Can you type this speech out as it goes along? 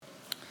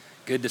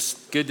Good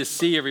to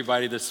see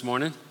everybody this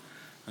morning.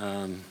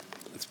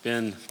 It's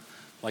been,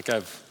 like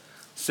I've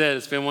said,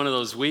 it's been one of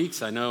those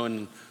weeks. I know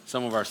and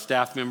some of our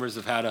staff members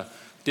have had a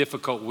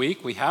difficult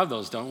week. We have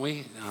those, don't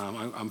we?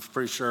 I'm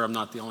pretty sure I'm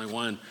not the only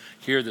one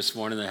here this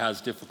morning that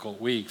has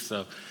difficult weeks.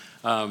 So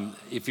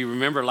if you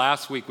remember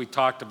last week, we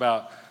talked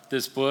about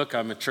this book.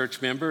 I'm a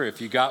church member. If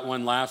you got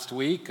one last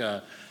week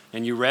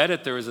and you read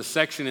it, there was a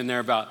section in there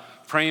about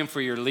praying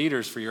for your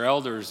leaders, for your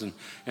elders,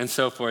 and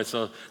so forth.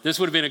 So this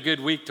would have been a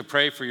good week to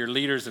pray for your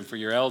leaders and for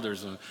your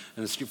elders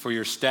and for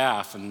your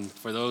staff and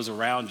for those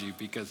around you,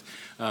 because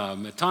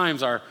at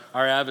times our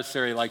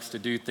adversary likes to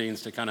do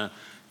things to kind of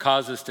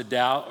cause us to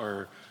doubt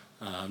or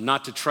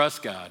not to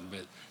trust God,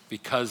 but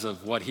because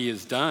of what he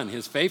has done,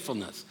 his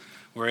faithfulness,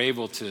 we're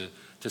able to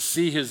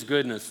see his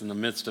goodness in the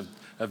midst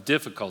of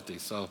difficulty.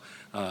 So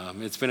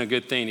it's been a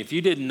good thing. If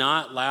you did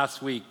not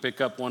last week pick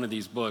up one of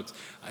these books,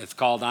 it's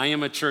called I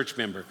Am a Church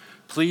Member.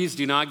 Please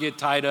do not get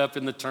tied up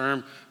in the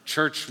term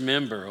church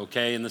member,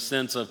 okay, in the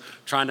sense of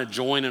trying to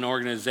join an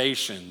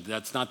organization.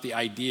 That's not the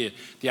idea.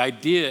 The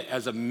idea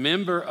as a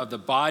member of the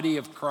body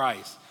of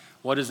Christ,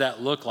 what does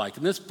that look like?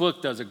 And this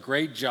book does a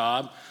great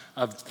job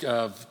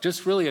of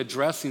just really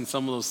addressing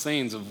some of those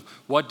things of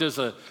what does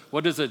a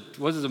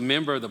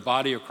member of the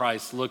body of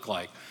Christ look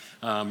like.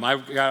 I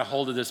got a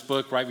hold of this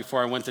book right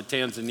before I went to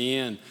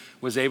Tanzania and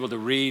was able to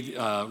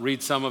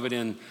read some of it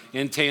in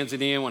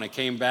Tanzania. When I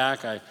came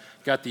back, I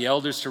got the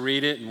elders to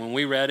read it, and when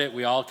we read it,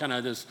 we all kind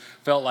of just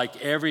felt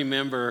like every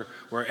member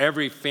or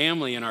every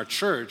family in our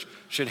church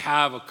should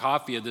have a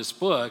copy of this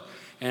book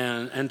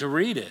and to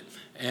read it.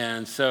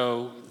 And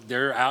so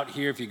they're out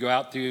here. If you go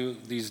out through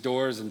these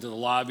doors into the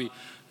lobby,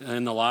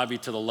 in the lobby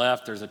to the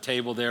left, there's a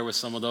table there with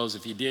some of those.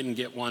 If you didn't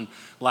get one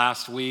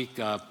last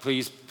week,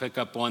 please pick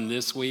up one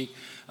this week.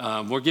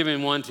 We're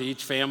giving one to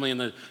each family in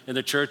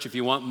the church. If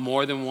you want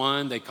more than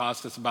one, they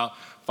cost us about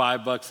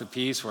 $5 a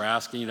piece. We're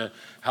asking you to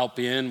help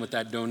in with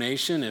that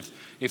donation.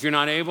 If you're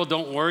not able,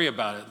 don't worry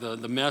about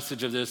it. The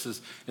message of this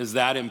is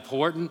that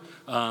important.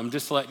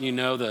 Just letting you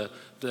know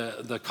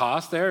the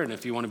cost there, and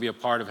if you want to be a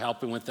part of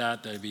helping with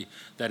that,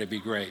 that'd be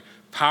great.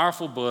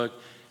 Powerful book.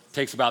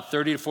 Takes about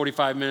 30 to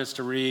 45 minutes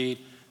to read.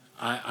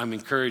 I'm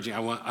encouraging.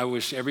 I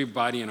wish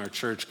everybody in our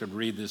church could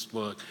read this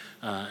book,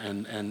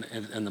 and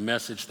the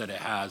message that it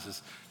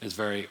has is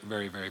very,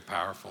 very, very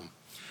powerful.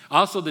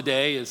 Also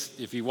today is,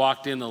 if you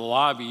walked in the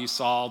lobby, you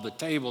saw all the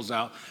tables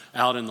out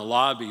in the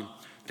lobby.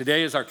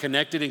 Today is our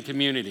Connected in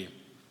Community.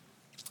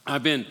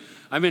 I've been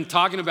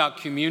talking about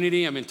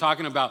community. I've been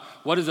talking about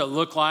what does it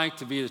look like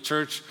to be the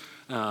church,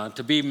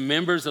 to be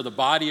members of the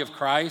body of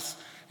Christ.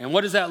 And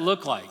what does that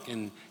look like?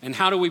 And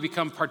how do we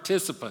become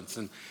participants?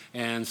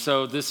 And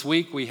so this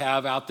week we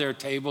have out there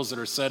tables that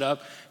are set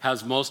up,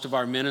 has most of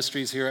our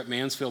ministries here at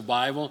Mansfield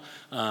Bible.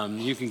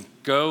 You can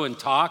go and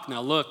talk.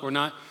 Now look, we're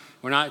not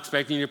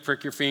expecting you to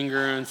prick your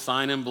finger and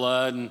sign in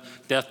blood and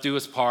death do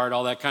us part,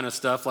 all that kind of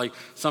stuff like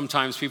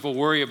sometimes people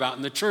worry about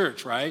in the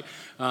church, right?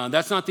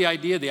 That's not the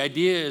idea. The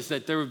idea is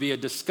that there would be a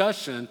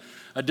discussion,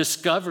 a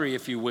discovery,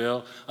 if you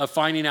will, of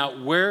finding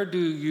out where do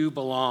you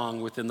belong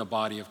within the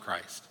body of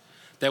Christ.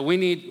 That we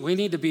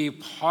need to be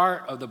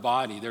part of the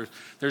body.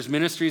 There's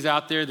ministries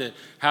out there that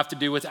have to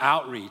do with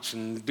outreach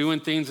and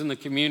doing things in the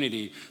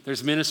community.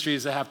 There's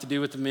ministries that have to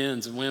do with the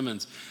men's and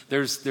women's.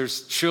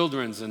 There's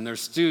children's and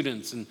there's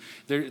students, and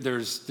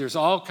there's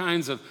all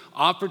kinds of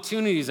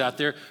opportunities out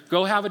there.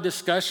 Go have a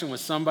discussion with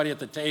somebody at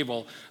the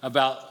table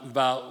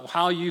about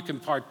how you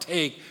can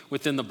partake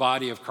within the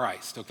body of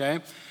Christ, okay?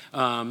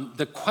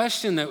 The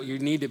question that you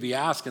need to be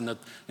asking,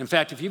 in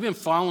fact, if you've been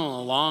following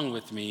along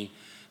with me,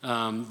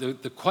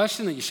 the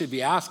question that you should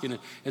be asking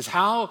is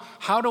how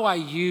do I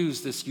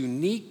use this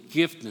unique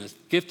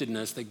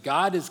giftedness that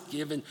God has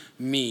given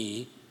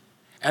me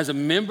as a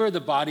member of the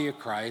body of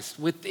Christ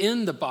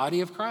within the body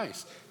of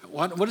Christ?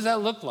 What does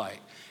that look like?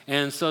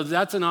 And so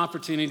that's an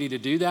opportunity to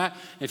do that.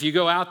 If you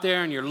go out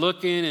there and you're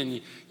looking and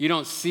you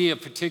don't see a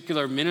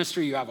particular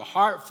ministry you have a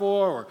heart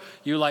for, or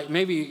you like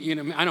maybe,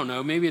 I don't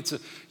know, maybe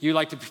you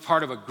like to be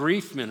part of a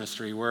grief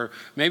ministry, where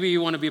maybe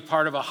you want to be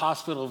part of a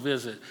hospital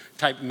visit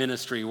type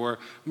ministry, where,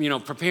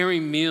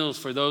 preparing meals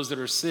for those that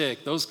are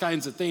sick, those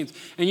kinds of things,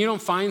 and you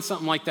don't find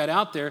something like that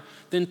out there,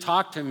 then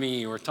talk to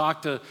me or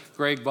talk to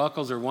Greg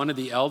Buckles or one of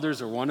the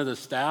elders or one of the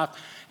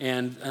staff,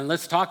 and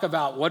let's talk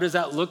about what does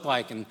that look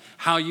like and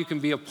how you can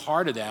be a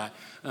part of that.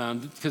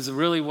 Because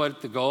really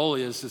what the goal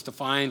is to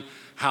find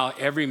how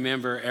every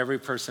member, every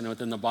person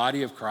within the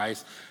body of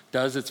Christ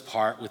does its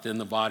part within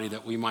the body,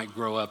 that we might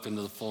grow up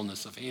into the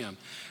fullness of him.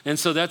 And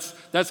so that's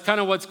kind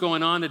of what's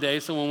going on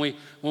today. So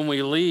when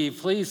we leave,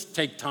 please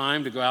take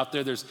time to go out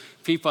there. There's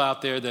people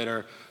out there that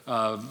are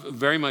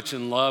very much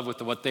in love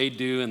with what they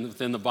do and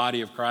within the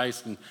body of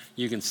Christ, and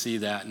you can see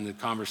that, and the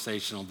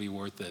conversation will be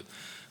worth it.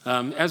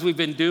 As we've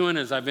been doing,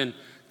 as I've been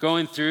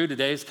going through,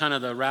 today's kind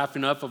of the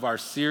wrapping up of our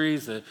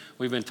series that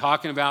we've been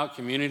talking about,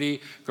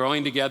 community,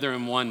 growing together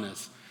in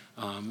oneness.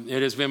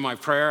 It has been my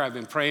prayer. I've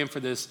been praying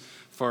for this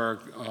for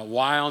a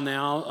while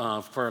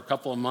now, for a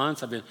couple of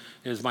months. It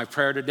is my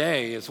prayer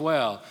today as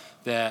well,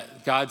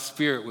 that God's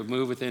Spirit would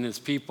move within his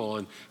people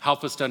and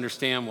help us to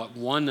understand what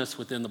oneness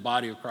within the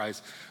body of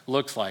Christ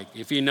looks like.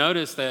 If you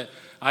notice that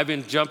I've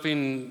been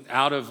jumping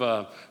out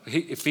of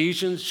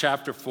Ephesians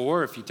chapter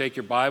 4, if you take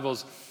your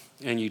Bibles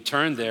and you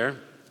turn there,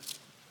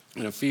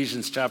 in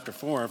Ephesians chapter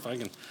 4, if I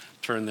can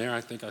turn there,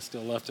 I think I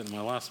still left it in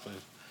my last page.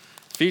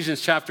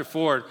 Ephesians chapter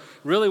 4,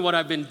 really what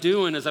I've been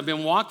doing is I've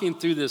been walking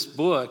through this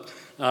book,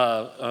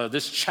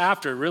 this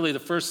chapter, really the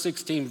first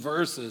 16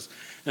 verses,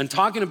 and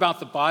talking about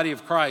the body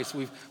of Christ.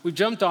 We've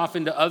jumped off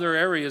into other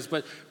areas,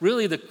 but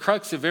really the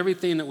crux of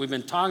everything that we've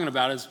been talking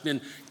about has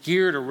been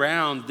geared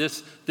around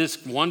this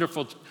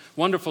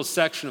wonderful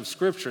section of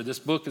Scripture. This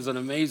book is an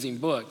amazing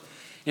book.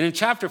 And in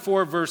chapter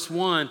 4, verse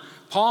 1,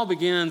 Paul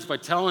begins by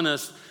telling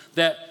us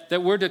that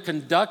we're to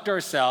conduct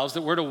ourselves,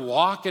 that we're to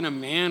walk in a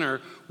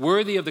manner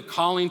worthy of the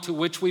calling to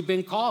which we've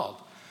been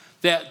called.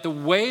 That the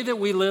way that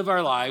we live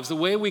our lives, the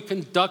way we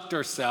conduct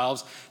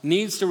ourselves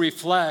needs to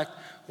reflect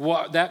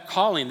that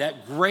calling,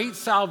 that great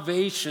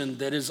salvation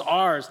that is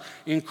ours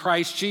in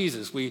Christ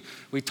Jesus. We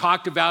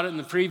talked about it in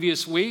the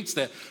previous weeks,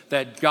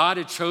 that God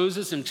had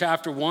chosen us in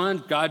chapter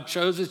 1. God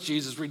chose us,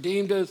 Jesus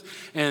redeemed us,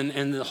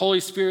 and the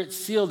Holy Spirit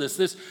sealed us.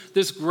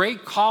 This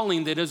great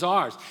calling that is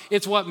ours.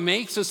 It's what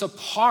makes us a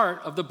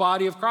part of the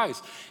body of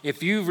Christ.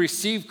 If you've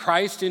received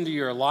Christ into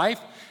your life,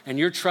 and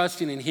you're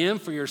trusting in him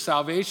for your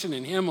salvation,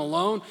 in him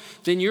alone,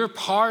 then you're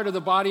part of the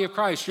body of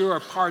Christ. You're a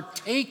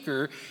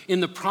partaker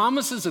in the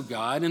promises of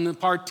God and the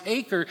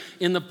partaker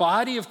in the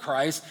body of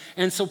Christ.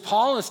 And so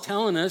Paul is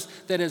telling us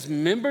that as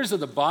members of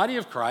the body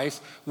of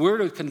Christ, we're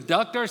to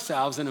conduct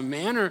ourselves in a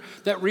manner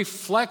that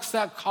reflects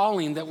that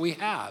calling that we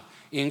have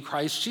in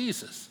Christ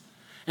Jesus.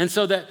 And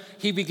so that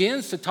he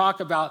begins to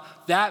talk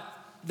about that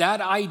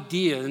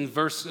idea in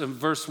verse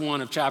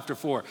 1 of chapter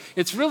 4.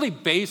 It's really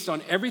based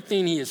on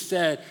everything he has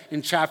said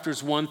in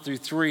chapters 1 through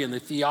 3 and the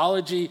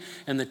theology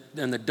and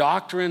the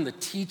doctrine, the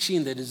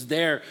teaching that is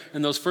there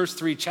in those first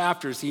 3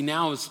 chapters. He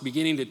now is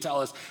beginning to tell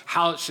us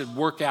how it should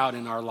work out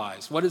in our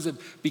lives. What does it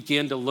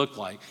begin to look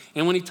like?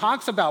 And when he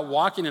talks about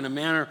walking in a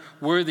manner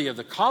worthy of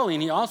the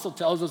calling, he also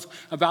tells us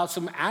about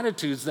some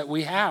attitudes that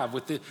we have,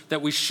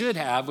 that we should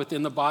have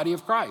within the body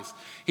of Christ.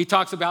 He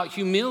talks about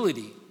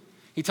humility.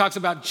 He talks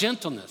about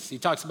gentleness. He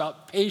talks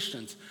about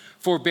patience,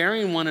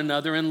 forbearing one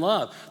another in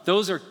love.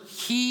 Those are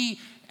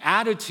key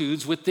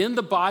attitudes within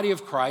the body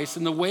of Christ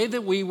and the way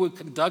that we would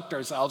conduct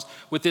ourselves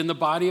within the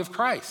body of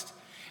Christ.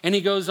 And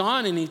he goes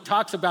on and he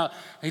talks about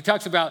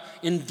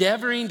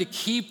endeavoring to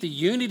keep the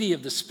unity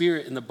of the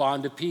Spirit in the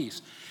bond of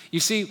peace. You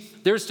see,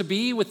 there's to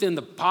be within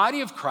the body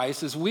of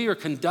Christ, as we are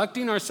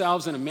conducting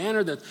ourselves in a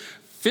manner that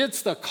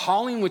fits the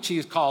calling which he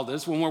has called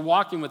us, when we're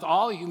walking with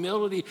all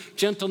humility,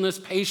 gentleness,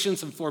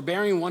 patience, and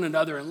forbearing one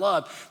another in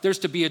love, there's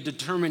to be a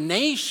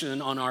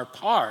determination on our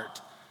part.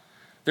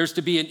 There's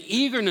to be an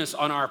eagerness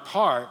on our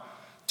part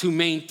to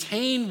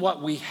maintain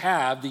what we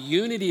have, the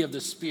unity of the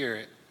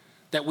Spirit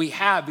that we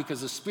have, because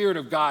the Spirit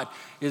of God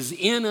is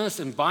in us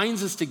and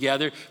binds us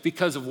together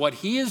because of what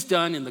he has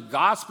done in the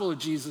gospel of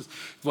Jesus,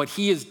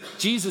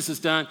 Jesus has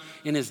done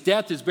in his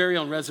death, his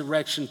burial, and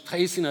resurrection,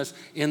 placing us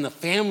in the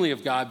family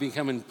of God,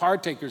 becoming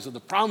partakers of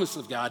the promise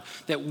of God,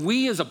 that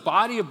we as a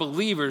body of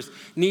believers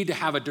need to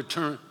have a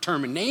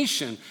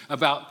determination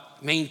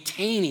about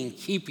maintaining,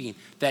 keeping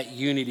that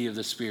unity of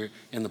the Spirit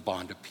in the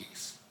bond of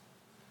peace.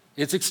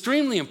 It's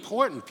extremely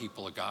important,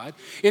 people of God.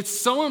 It's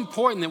so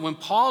important that when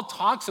Paul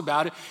talks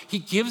about it, he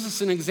gives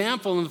us an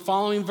example in the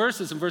following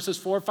verses. In verses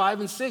 4, 5,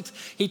 and 6,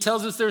 he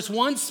tells us there's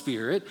one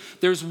Spirit,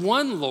 there's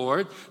one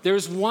Lord,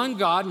 there's one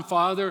God and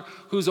Father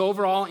who's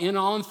over all, in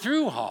all, and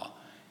through all.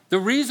 The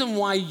reason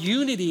why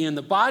unity in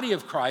the body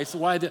of Christ,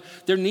 why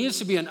there needs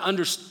to be an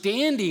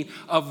understanding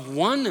of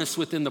oneness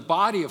within the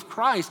body of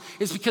Christ,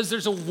 is because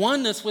there's a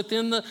oneness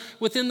within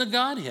the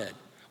Godhead.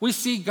 We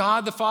see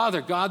God the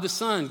Father, God the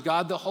Son,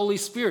 God the Holy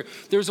Spirit.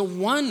 There's a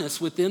oneness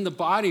within the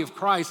body of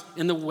Christ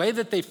in the way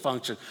that they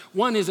function.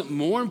 One isn't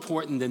more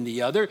important than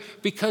the other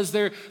because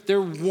they're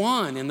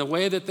one in the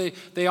way that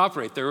they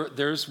operate.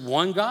 There's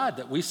one God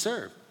that we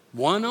serve,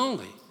 one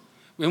only.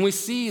 And we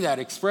see that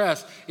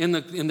expressed in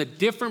the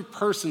different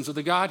persons of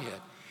the Godhead.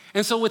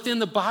 And so within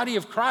the body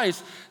of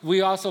Christ,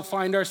 we also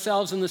find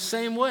ourselves in the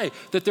same way,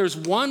 that there's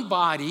one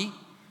body,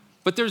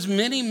 but there's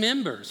many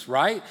members,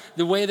 right?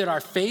 The way that our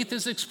faith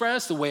is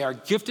expressed, the way our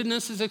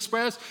giftedness is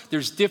expressed,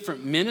 there's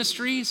different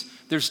ministries,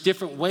 there's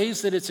different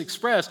ways that it's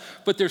expressed,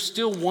 but there's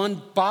still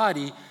one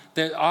body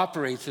that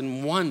operates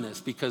in oneness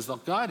because the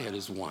Godhead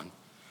is one.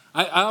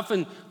 I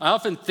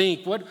often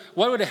think, what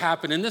would have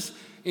happened in this,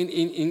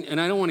 and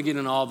I don't want to get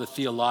into all the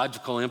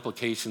theological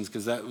implications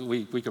because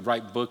we could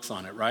write books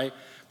on it, right?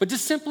 But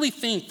just simply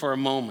think for a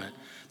moment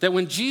that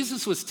when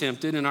Jesus was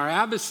tempted and our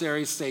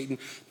adversary Satan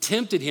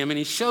tempted him and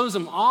he shows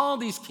him all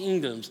these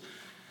kingdoms,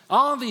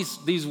 all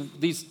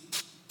these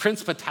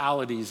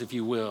principalities, if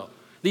you will,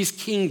 these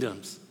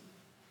kingdoms,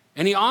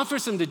 and he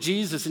offers them to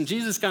Jesus, and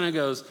Jesus kind of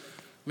goes,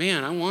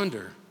 man, I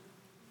wonder.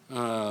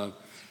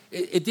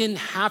 It didn't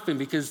happen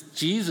because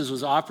Jesus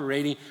was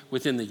operating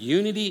within the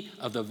unity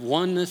of the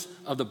oneness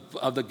of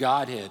the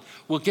Godhead.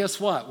 Well, guess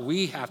what?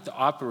 We have to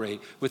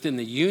operate within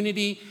the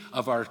unity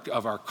of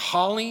our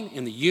calling,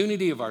 in the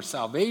unity of our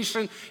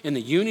salvation, in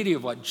the unity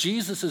of what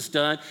Jesus has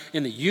done,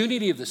 in the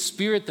unity of the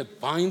Spirit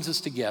that binds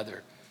us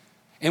together.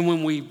 And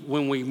when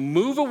we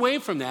move away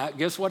from that,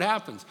 guess what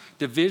happens?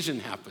 Division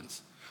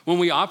happens. When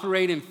we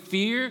operate in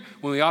fear,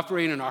 when we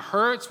operate in our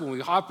hurts, when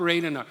we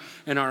operate in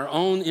our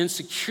own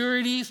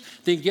insecurities,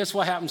 then guess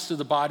what happens to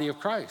the body of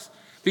Christ?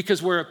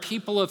 Because we're a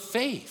people of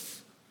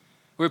faith.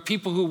 We're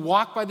people who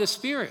walk by the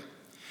Spirit.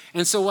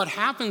 And so what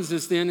happens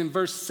is then in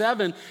verse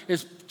 7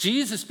 is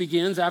Jesus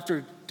begins,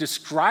 after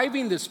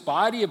describing this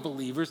body of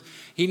believers,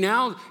 he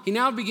now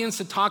begins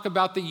to talk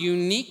about the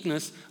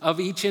uniqueness of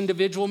each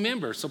individual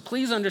member. So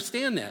please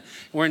understand that.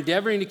 We're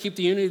endeavoring to keep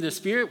the unity of the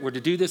Spirit. We're to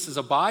do this as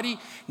a body.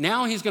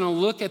 Now he's going to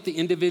look at the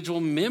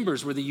individual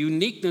members, or the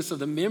uniqueness of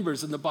the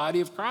members in the body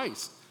of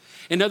Christ.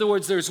 In other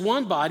words, there's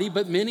one body,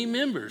 but many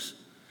members.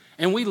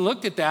 And we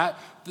looked at that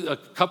a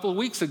couple of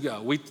weeks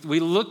ago. We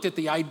looked at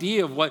the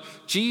idea of what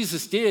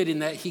Jesus did in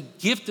that he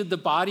gifted the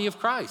body of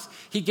Christ.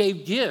 He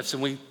gave gifts,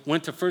 and we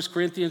went to 1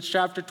 Corinthians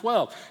chapter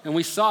 12, and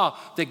we saw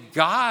that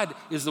God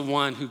is the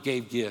one who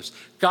gave gifts.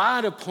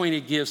 God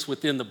appointed gifts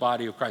within the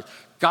body of Christ.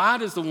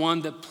 God is the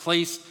one that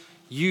placed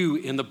you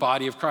in the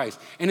body of Christ.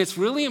 And it's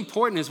really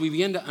important as we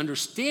begin to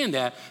understand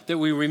that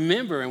we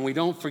remember and we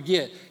don't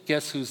forget,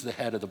 guess who's the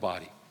head of the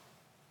body?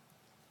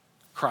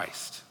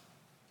 Christ.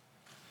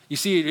 You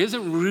see, it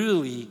isn't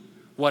really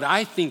what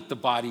I think the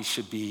body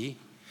should be.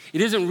 It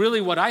isn't really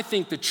what I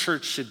think the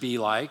church should be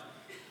like.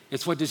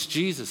 It's what does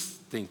Jesus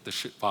think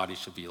the body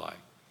should be like?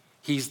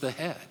 He's the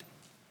head,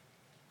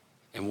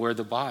 and we're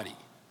the body.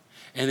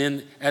 And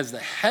then as the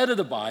head of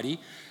the body,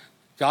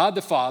 God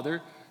the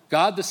Father,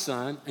 God the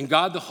Son, and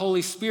God the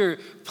Holy Spirit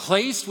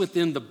placed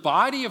within the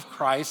body of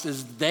Christ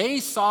as they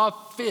saw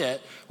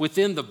fit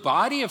within the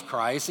body of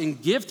Christ,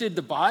 and gifted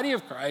the body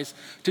of Christ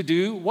to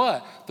do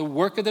what? The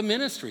work of the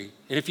ministry.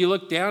 And if you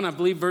look down, I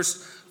believe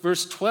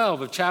verse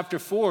 12 of chapter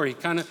 4, he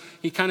kind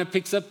of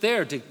picks up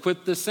there to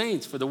equip the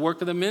saints for the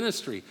work of the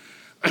ministry,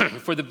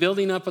 for the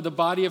building up of the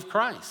body of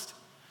Christ.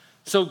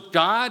 So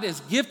God has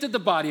gifted the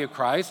body of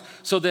Christ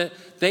so that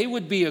they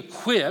would be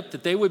equipped,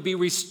 that they would be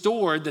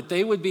restored, that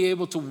they would be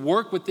able to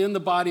work within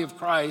the body of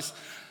Christ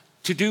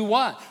to do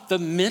what? The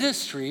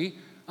ministry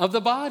of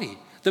the body,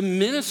 the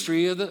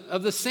ministry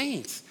of the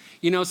saints.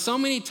 You know, so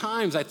many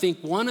times I think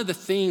one of the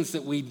things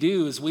that we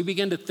do is we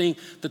begin to think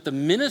that the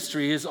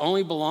ministry is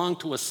only belong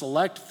to a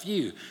select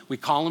few. We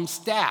call them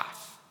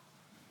staff.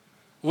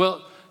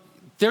 Well,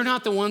 they're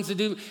not the ones that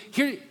do.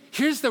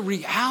 Here's the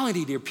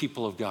reality, dear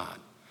people of God.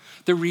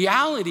 The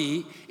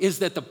reality is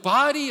that the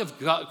body of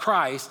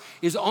Christ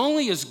is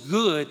only as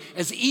good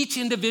as each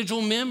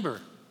individual member.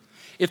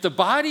 If the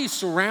body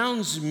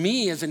surrounds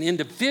me as an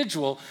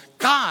individual,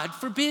 God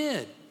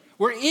forbid,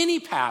 we're any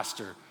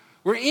pastor,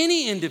 we're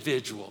any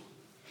individual,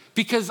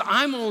 because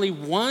I'm only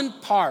one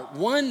part,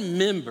 one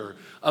member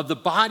of the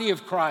body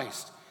of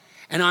Christ,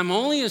 and I'm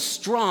only as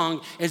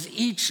strong as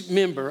each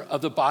member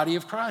of the body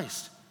of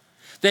Christ.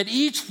 That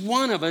each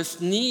one of us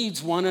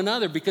needs one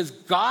another because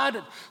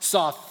God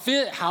saw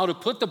fit how to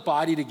put the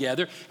body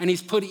together, and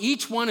he's put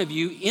each one of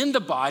you in the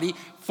body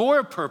for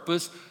a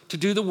purpose to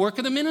do the work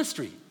of the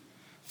ministry,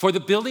 for the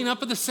building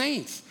up of the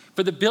saints,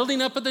 for the building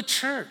up of the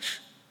church.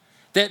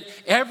 That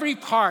every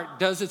part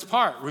does its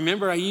part.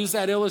 Remember, I used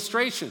that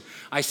illustration.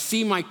 I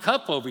see my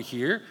cup over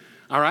here,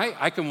 all right?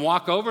 I can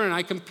walk over and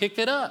I can pick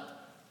it up.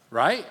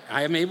 Right?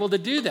 I am able to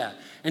do that.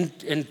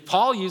 And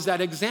Paul used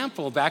that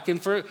example back in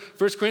 1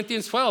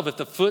 Corinthians 12. If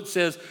the foot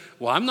says,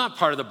 well, I'm not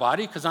part of the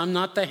body because I'm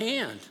not the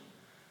hand.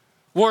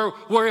 Or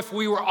if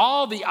we were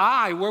all the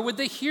eye, where would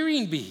the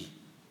hearing be?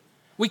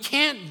 We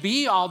can't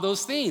be all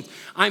those things.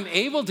 I'm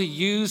able to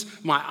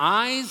use my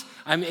eyes.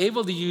 I'm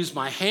able to use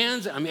my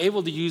hands. I'm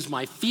able to use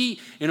my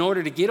feet in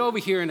order to get over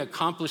here and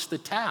accomplish the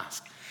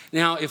task.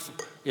 Now,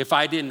 if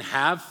I didn't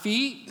have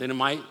feet, then it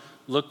might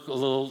look a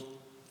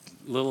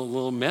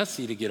little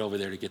messy to get over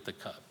there to get the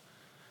cup.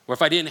 Or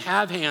if I didn't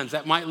have hands,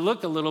 that might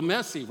look a little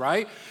messy,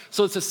 right?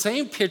 So it's the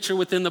same picture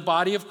within the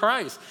body of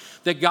Christ,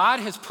 that God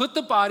has put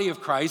the body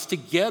of Christ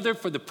together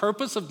for the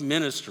purpose of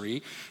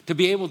ministry, to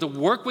be able to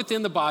work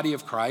within the body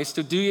of Christ,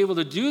 to be able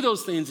to do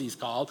those things he's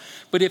called.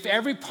 But if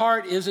every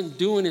part isn't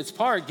doing its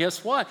part,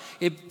 guess what?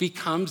 It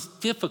becomes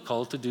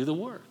difficult to do the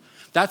work.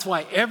 That's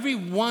why every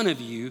one of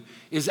you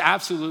is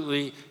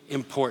absolutely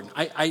important.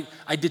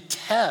 I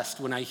detest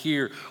when I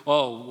hear,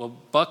 oh, well,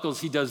 Buckles,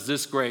 he does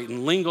this great,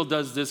 and Lingle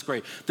does this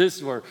great.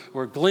 This, where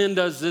Glenn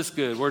does this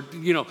good. Where,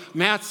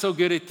 Matt's so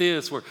good at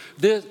this.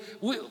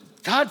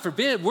 God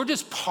forbid, we're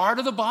just part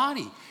of the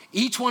body.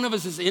 Each one of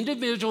us is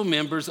individual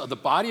members of the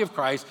body of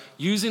Christ,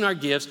 using our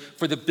gifts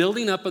for the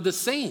building up of the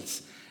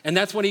saints. And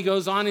that's what he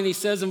goes on and he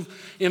says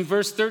in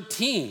verse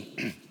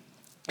 13.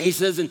 He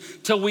says,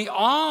 until we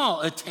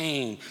all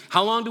attain.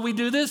 How long do we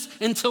do this?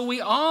 Until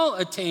we all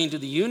attain to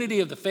the unity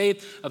of the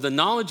faith, of the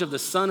knowledge of the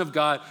Son of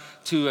God,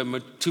 to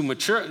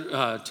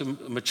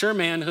mature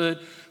manhood,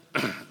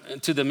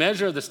 to the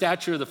measure of the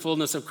stature of the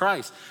fullness of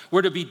Christ.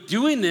 We're to be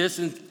doing this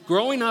and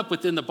growing up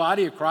within the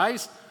body of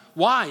Christ.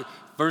 Why?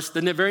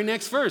 The very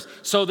next verse,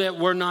 so that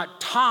we're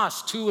not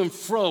tossed to and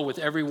fro with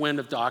every wind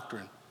of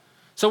doctrine.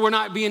 So we're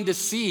not being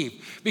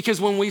deceived. Because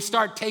when we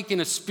start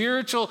taking a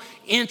spiritual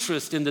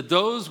interest into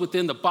those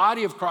within the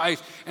body of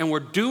Christ and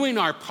we're doing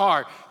our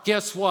part,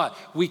 guess what?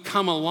 We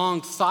come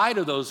alongside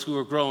of those who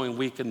are growing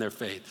weak in their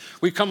faith.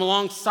 We come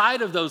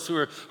alongside of those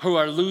who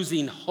are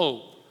losing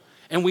hope.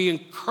 And we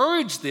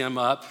encourage them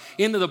up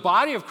into the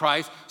body of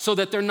Christ so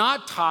that they're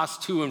not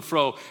tossed to and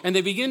fro. And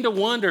they begin to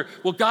wonder,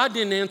 well, God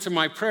didn't answer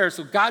my prayer,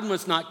 so God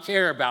must not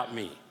care about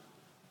me.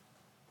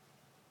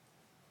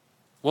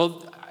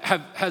 Well,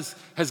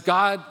 has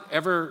God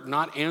ever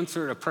not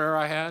answered a prayer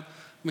I had?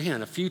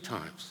 Man, a few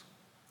times.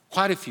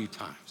 Quite a few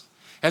times.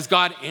 Has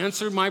God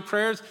answered my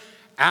prayers?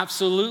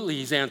 Absolutely,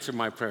 he's answered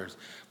my prayers.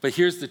 But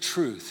here's the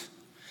truth.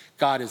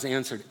 God has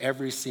answered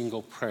every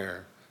single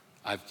prayer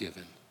I've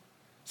given.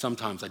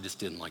 Sometimes I just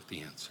didn't like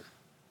the answer.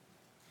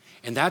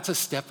 And that's a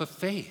step of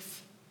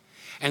faith.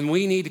 And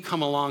we need to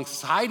come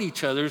alongside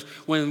each other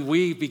when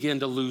we begin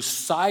to lose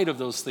sight of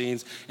those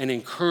things and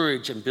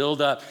encourage and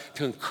build up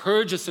to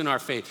encourage us in our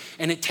faith.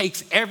 And it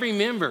takes every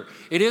member.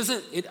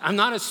 I'm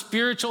not a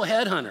spiritual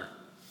headhunter.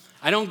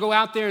 I don't go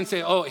out there and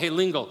say, oh, hey,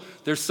 Lingle,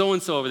 there's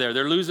so-and-so over there.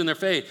 They're losing their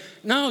faith.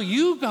 No,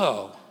 you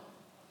go.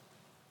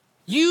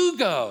 You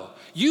go.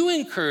 You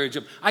encourage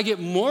them. I get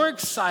more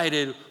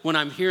excited when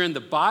I'm hearing the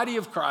body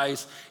of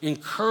Christ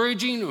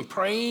encouraging and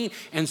praying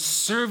and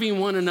serving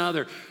one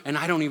another, and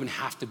I don't even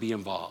have to be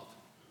involved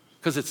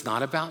because it's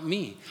not about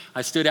me.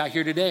 I stood out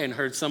here today and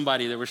heard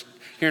somebody, they were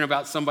hearing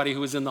about somebody who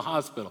was in the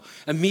hospital.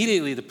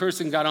 Immediately, the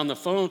person got on the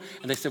phone,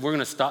 and they said, we're going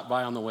to stop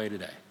by on the way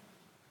today.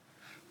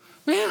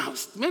 Man, I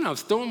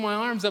was throwing my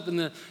arms up in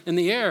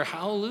the air,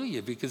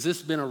 hallelujah, because this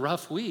has been a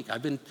rough week.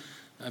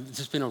 It's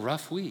just been a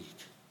rough week.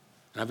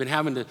 And I've been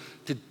having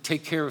to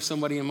take care of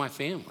somebody in my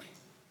family.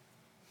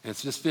 And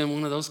it's just been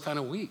one of those kind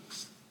of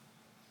weeks,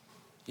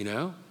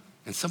 and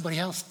somebody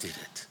else did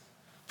it.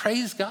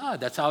 Praise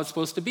God, that's how it's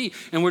supposed to be.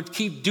 And we're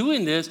keep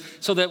doing this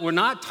so that we're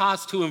not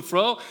tossed to and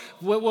fro.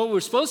 What we're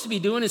supposed to be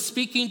doing is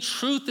speaking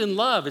truth in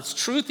love. It's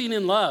truthing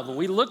in love. And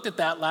we looked at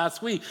that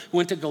last week. We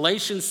went to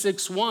Galatians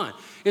 6:1.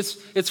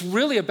 It's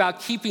really about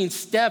keeping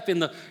step in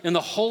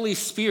the Holy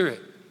Spirit.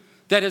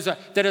 That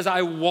as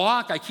I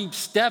walk, I keep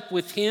step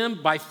with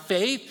him by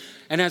faith.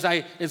 And as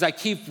I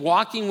keep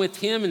walking with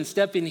him and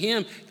step in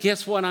him,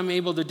 guess what I'm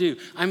able to do?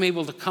 I'm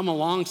able to come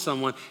along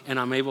someone and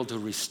I'm able to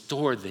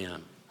restore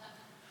them.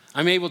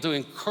 I'm able to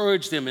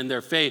encourage them in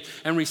their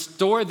faith and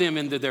restore them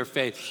into their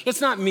faith. It's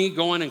not me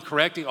going and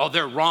correcting, oh,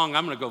 they're wrong,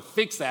 I'm going to go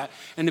fix that.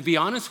 And to be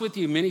honest with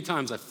you, many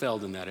times I've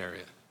failed in that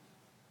area.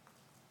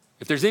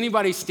 If there's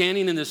anybody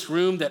standing in this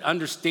room that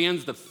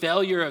understands the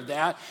failure of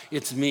that,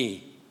 it's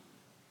me.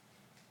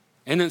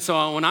 And then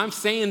so when I'm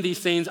saying these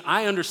things,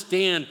 I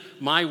understand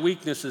my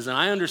weaknesses and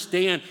I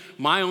understand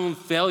my own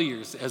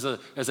failures as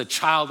a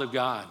child of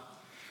God.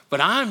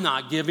 But I'm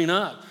not giving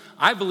up.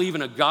 I believe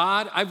in a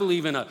God, I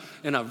believe in a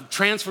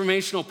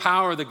transformational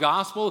power of the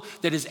gospel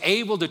that is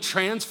able to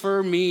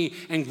transfer me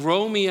and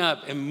grow me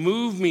up and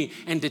move me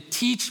and to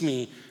teach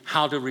me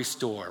how to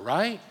restore,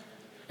 right?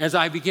 As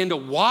I begin to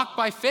walk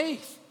by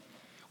faith.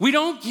 We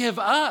don't give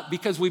up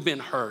because we've been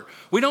hurt.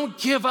 We don't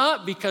give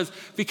up because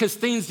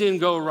things didn't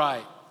go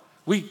right.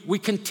 We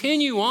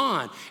continue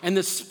on, and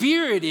the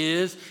Spirit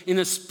is in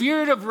a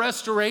spirit of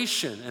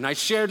restoration. And I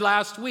shared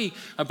last week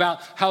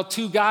about how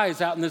two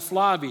guys out in this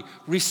lobby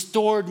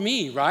restored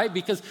me, right?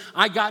 Because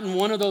I got in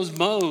one of those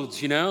modes,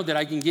 that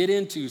I can get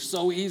into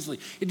so easily.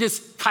 It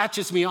just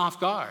catches me off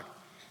guard.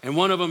 And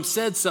one of them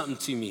said something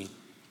to me,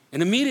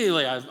 and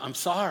immediately I'm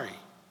sorry.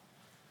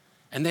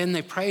 And then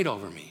they prayed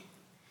over me.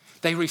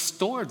 They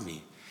restored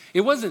me.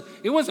 It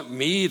wasn't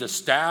me, the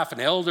staff, an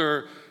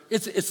elder.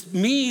 It's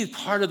me,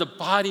 part of the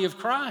body of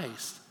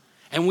Christ.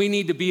 And we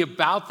need to be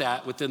about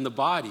that within the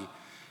body.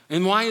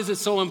 And why is it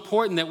so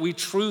important that we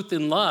truth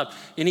in love?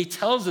 And he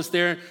tells us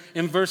there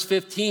in verse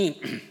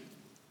 15,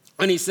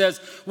 and he says,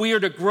 we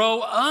are to grow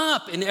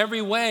up in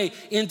every way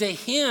into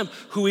him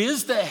who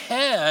is the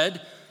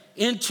head,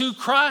 into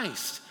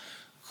Christ.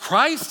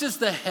 Christ is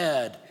the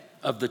head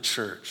of the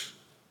church.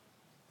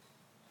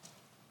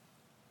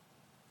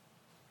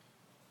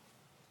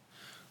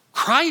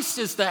 Christ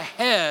is the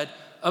head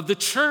of the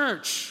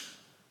church.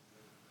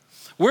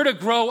 We're to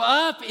grow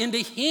up into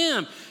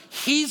him.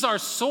 He's our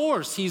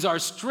source. He's our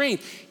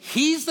strength.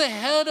 He's the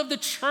head of the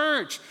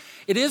church.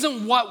 It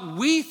isn't what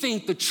we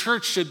think the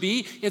church should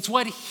be. It's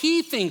what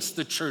he thinks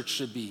the church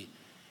should be.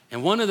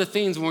 And one of the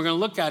things, and we're going to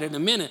look at it in a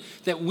minute,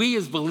 that we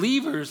as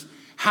believers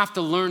have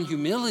to learn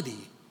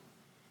humility.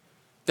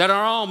 That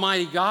our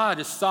Almighty God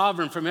is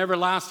sovereign from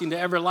everlasting to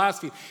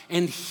everlasting,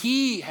 and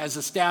he has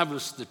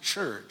established the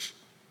church.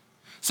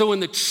 So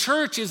when the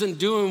church isn't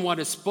doing what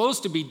it's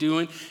supposed to be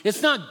doing,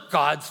 it's not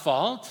God's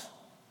fault.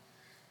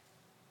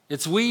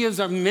 It's we as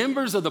our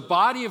members of the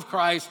body of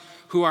Christ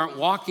who aren't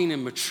walking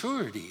in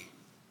maturity.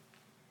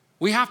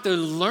 We have to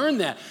learn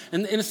that.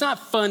 And it's not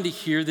fun to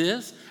hear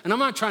this. And I'm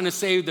not trying to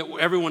say that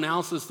everyone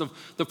else is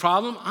the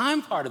problem.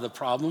 I'm part of the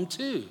problem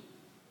too.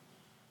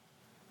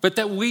 But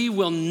that we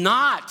will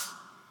not,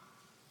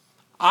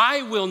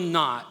 I will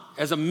not,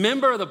 as a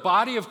member of the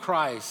body of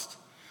Christ,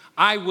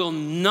 I will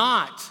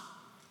not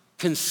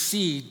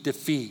concede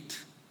defeat.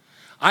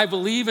 I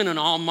believe in an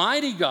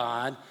almighty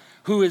God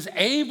who is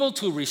able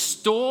to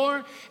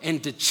restore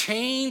and to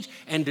change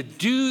and to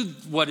do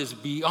what is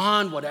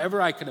beyond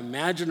whatever I could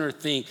imagine or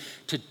think,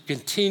 to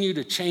continue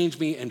to change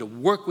me and to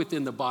work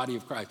within the body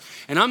of Christ.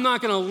 And I'm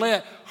not going to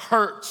let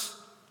hurts,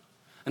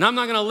 and I'm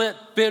not going to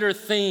let bitter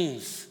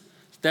things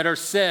that are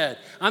said,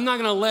 I'm not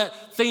going to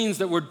let things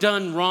that were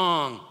done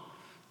wrong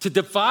to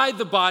divide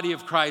the body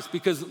of Christ,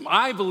 because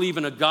I believe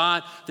in a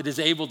God that is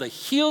able to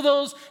heal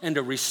those and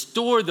to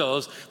restore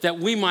those, that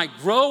we might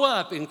grow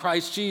up in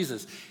Christ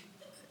Jesus.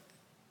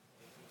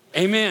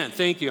 Amen.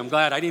 Thank you. I'm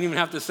glad I didn't even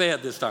have to say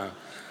it this time.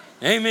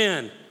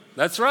 Amen.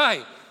 That's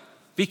right.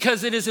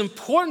 Because it is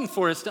important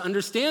for us to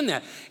understand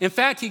that. In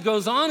fact, he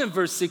goes on in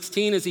verse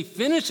 16 as he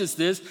finishes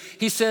this,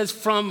 he says,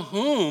 from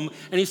whom,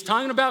 and he's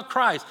talking about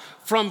Christ,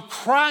 from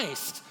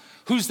Christ,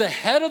 who's the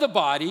head of the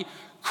body,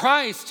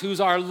 Christ, who's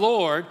our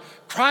Lord,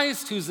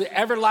 Christ, who's the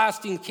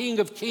everlasting King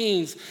of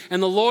kings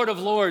and the Lord of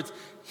lords.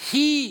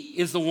 He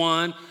is the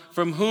one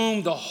from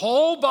whom the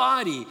whole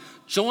body,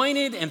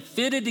 jointed and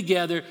fitted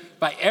together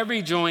by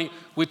every joint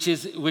which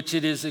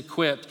it is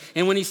equipped.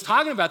 And when he's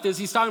talking about this,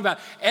 he's talking about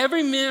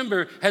every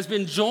member has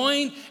been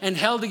joined and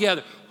held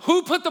together.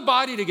 Who put the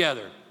body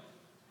together?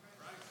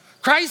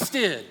 Christ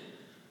did,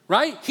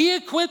 right? He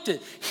equipped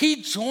it.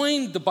 He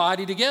joined the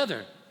body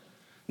together.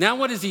 Now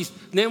what is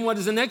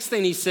the next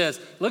thing he says?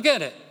 Look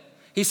at it.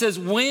 He says,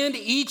 when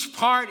each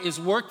part is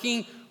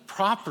working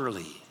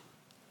properly.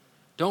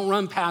 Don't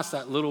run past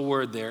that little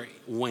word there,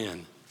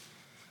 when.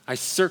 I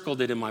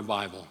circled it in my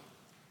Bible.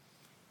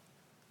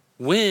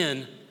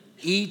 When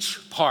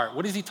each part,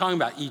 what is he talking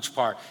about, each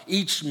part?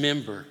 Each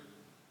member.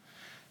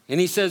 And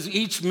he says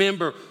each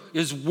member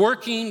is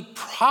working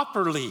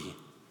properly.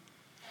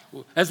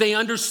 As they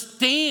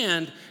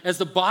understand, as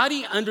the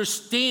body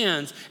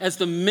understands, as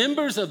the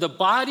members of the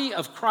body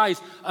of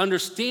Christ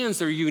understands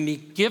their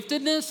unique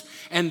giftedness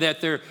and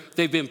that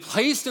they've been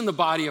placed in the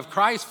body of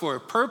Christ for a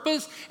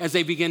purpose, as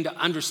they begin to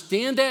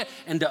understand that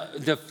and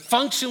to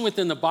function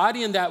within the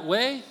body in that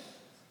way,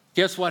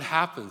 guess what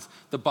happens?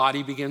 The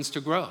body begins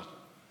to grow.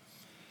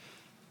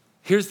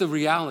 Here's the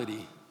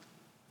reality.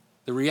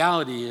 The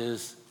reality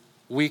is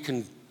we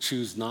can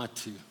choose not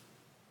to.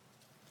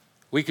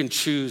 We can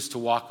choose to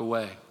walk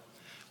away.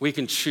 We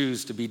can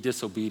choose to be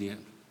disobedient.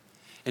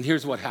 And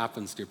here's what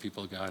happens, dear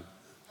people of God.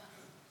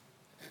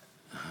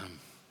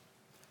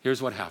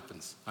 Here's what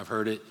happens. I've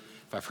heard it.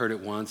 If I've heard it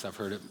once, I've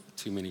heard it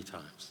too many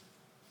times.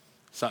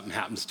 Something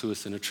happens to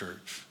us in a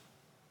church,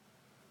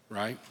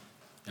 right?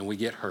 And we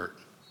get hurt.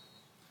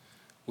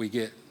 We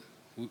get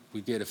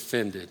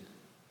offended.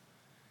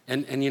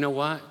 And you know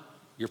what?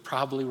 You're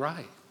probably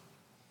right.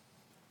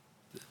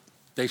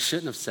 They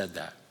shouldn't have said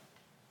that.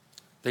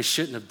 They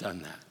shouldn't have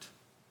done that.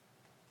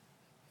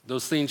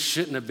 Those things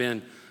shouldn't have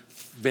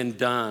been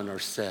done or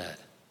said.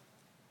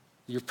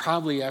 You're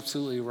probably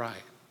absolutely right.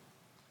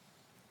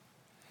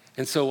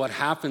 And so what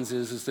happens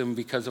is then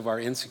because of our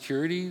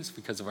insecurities,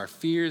 because of our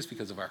fears,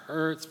 because of our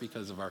hurts,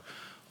 because of our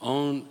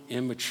own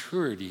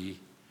immaturity,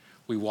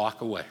 we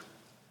walk away.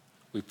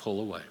 We pull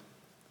away.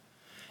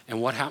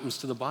 And what happens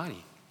to the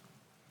body?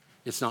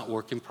 It's not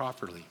working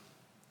properly.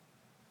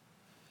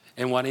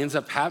 And what ends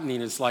up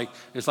happening is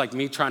it's like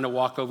me trying to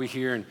walk over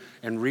here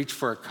and reach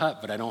for a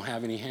cup, but I don't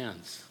have any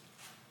hands.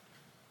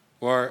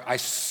 Or I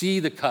see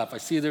the cup. I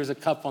see there's a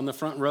cup on the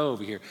front row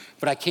over here,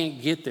 but I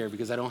can't get there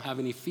because I don't have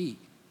any feet.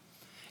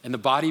 And the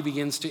body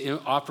begins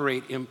to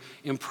operate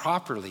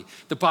improperly.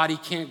 The body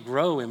can't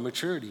grow in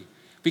maturity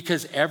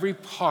because every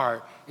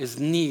part is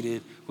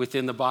needed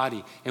within the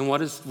body. And what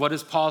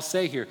does Paul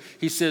say here?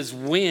 He says,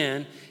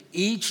 when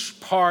each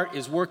part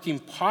is working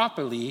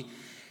properly,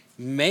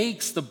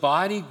 makes the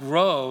body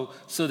grow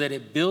so that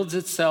it builds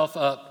itself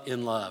up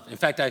in love. In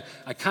fact,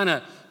 I kind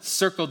of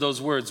circled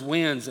those words,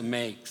 when and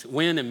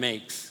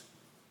makes.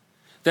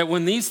 That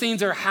when these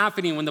things are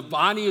happening, when the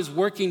body is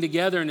working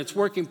together and it's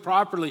working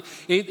properly,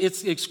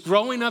 it's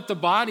growing up the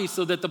body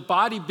so that the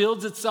body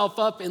builds itself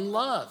up in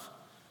love.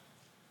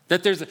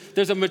 That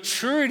there's a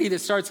maturity that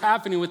starts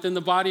happening within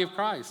the body of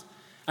Christ.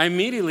 I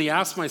immediately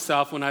asked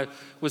myself when I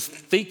was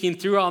thinking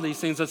through all these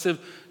things, I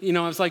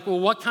was like, well,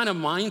 what kind of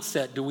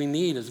mindset do we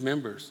need as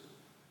members?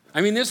 I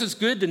mean, this is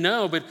good to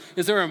know, but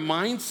is there a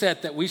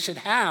mindset that we should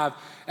have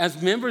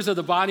as members of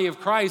the body of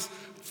Christ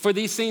for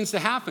these things to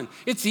happen?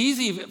 It's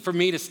easy for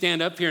me to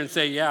stand up here and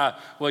say, yeah,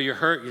 well, you're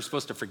hurt, you're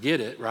supposed to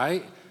forget it,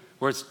 right?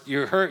 Or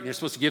you're hurt and you're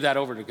supposed to give that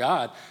over to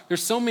God.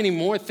 There's so many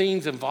more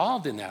things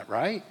involved in that,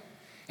 right?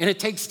 And it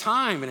takes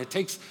time, and it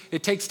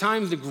takes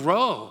time to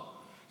grow.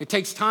 It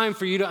takes time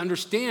for you to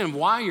understand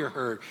why you're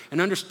hurt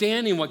and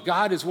understanding what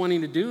God is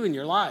wanting to do in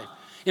your life.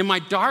 In my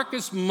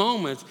darkest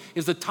moments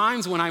is the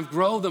times when I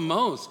grow the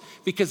most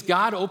because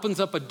God opens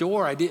up a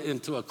door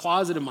into a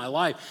closet in my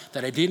life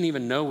that I didn't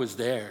even know was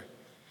there.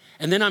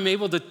 And then I'm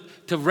able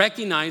to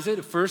recognize it.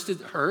 At first it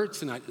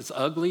hurts and it's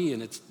ugly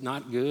and it's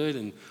not good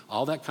and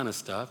all that kind of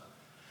stuff.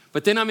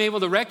 But then I'm able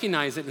to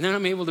recognize it, and then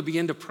I'm able to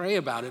begin to pray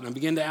about it, and I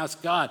begin to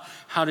ask God,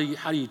 how do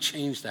you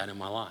change that in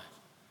my life?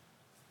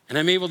 And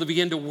I'm able to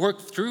begin to work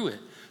through it.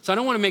 So I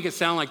don't want to make it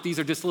sound like these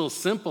are just little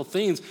simple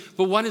things,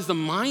 but what is the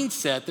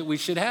mindset that we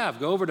should have?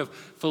 Go over to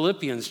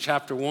Philippians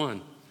chapter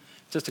 1,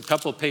 just a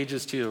couple of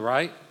pages to the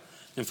right.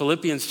 In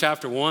Philippians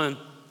chapter 1,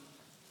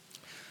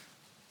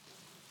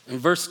 in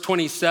verse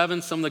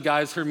 27, some of the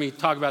guys heard me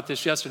talk about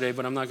this yesterday,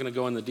 but I'm not going to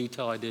go in the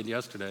detail I did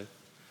yesterday.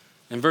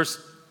 In verse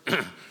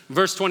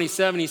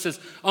 27, he says,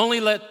 only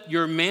let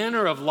your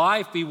manner of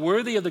life be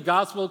worthy of the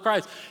gospel of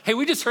Christ. Hey,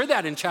 we just heard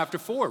that in chapter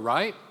 4,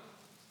 right?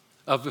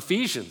 Of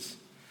Ephesians.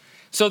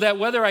 So that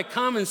whether I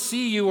come and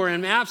see you or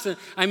am absent,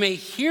 I may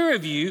hear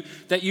of you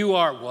that you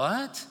are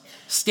what?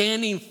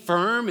 Standing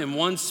firm in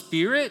one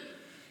spirit,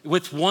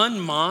 with one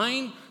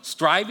mind,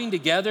 striving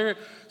together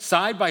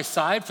side by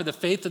side for the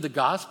faith of the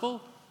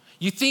gospel.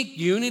 You think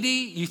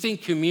unity, you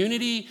think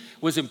community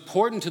was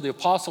important to the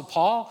Apostle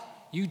Paul?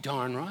 You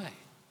darn right.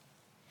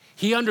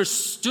 He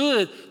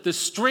understood the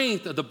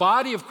strength of the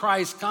body of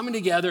Christ coming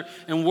together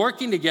and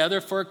working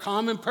together for a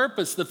common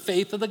purpose, the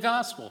faith of the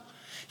gospel.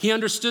 He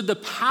understood the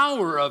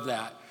power of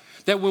that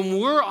when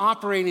we're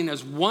operating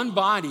as one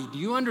body, do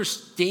you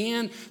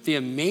understand the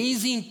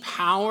amazing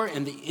power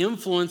and the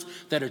influence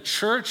that a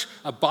church,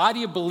 a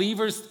body of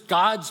believers,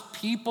 God's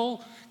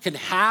people can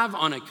have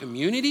on a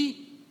community?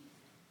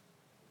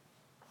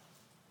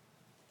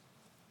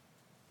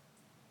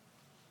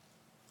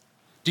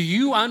 Do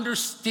you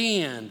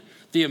understand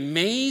the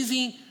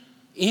amazing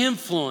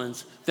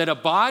influence that a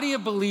body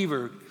of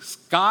believers,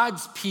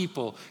 God's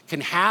people,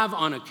 can have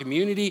on a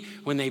community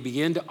when they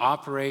begin to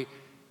operate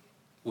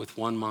with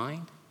one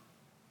mind?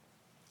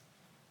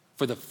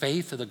 For the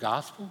faith of the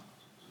gospel?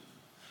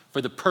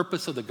 For the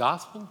purpose of the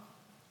gospel?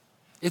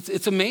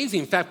 It's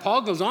amazing. In fact,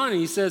 Paul goes on and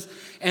he says,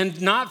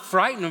 and not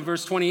frightened in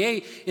verse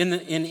 28, in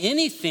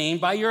anything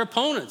by your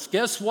opponents.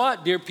 Guess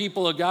what, dear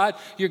people of God?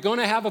 You're going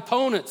to have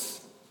opponents.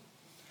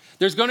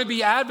 There's going to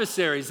be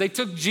adversaries. They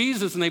took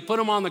Jesus and they put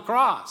him on the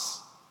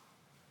cross.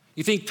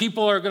 You think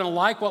people are going to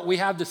like what we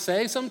have to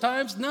say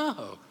sometimes?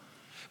 No.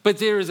 But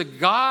there is a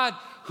God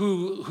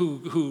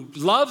who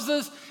loves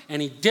us,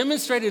 and he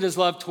demonstrated his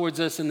love towards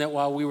us in that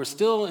while we were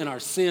still in our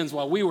sins,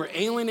 while we were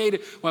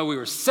alienated, while we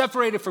were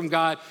separated from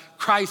God,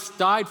 Christ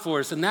died for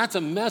us. And that's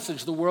a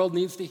message the world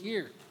needs to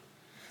hear.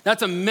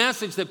 That's a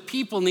message that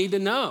people need to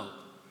know.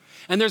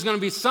 And there's going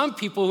to be some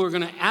people who are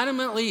going to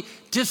adamantly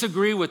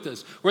disagree with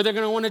this, where they're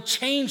going to want to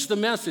change the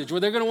message,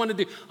 where they're going to want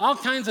to do all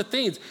kinds of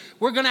things.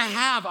 We're going to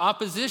have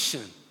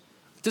opposition.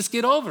 Just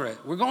get over it.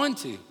 We're going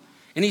to.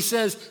 And he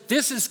says,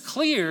 this is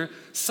clear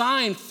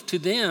sign to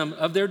them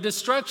of their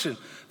destruction,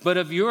 but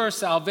of your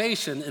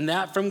salvation, and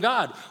that from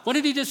God. What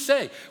did he just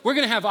say? We're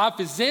going to have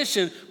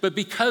opposition, but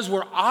because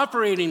we're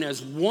operating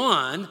as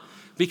one,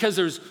 because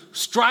there's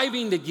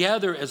striving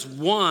together as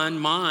one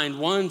mind,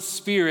 one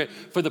spirit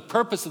for the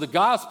purpose of the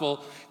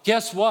gospel,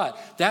 guess what?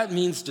 That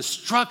means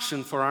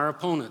destruction for our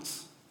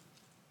opponents.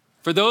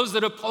 For those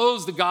that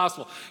oppose the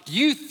gospel. Do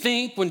you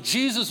think when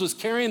Jesus was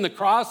carrying the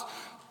cross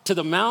to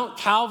the Mount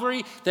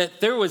Calvary that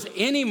there was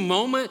any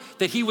moment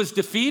that he was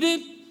defeated?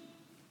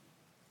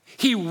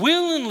 He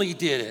willingly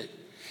did it.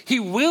 He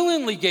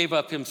willingly gave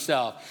up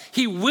himself.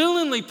 He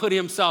willingly put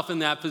himself in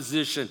that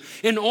position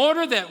in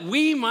order that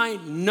we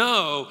might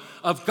know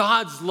of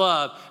God's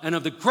love and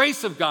of the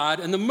grace of God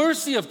and the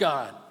mercy of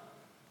God.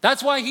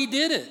 That's why he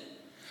did it.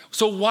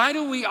 So why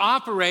do we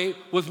operate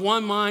with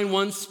one mind,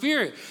 one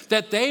spirit?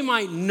 That they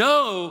might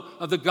know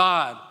of the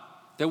God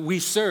that we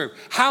serve.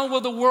 How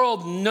will the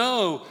world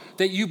know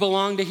that you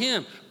belong to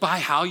him? By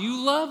how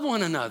you love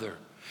one another.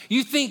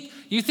 You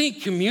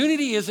think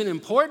community isn't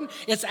important?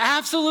 It's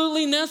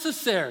absolutely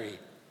necessary.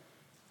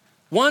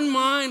 One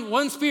mind,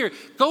 one spirit.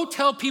 Go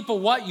tell people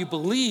what you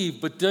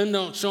believe, but then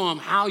don't show them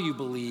how you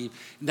believe.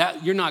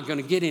 That you're not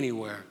going to get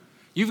anywhere.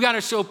 You've got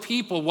to show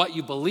people what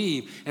you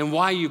believe and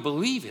why you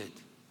believe it.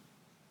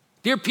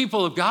 Dear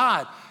people of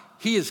God,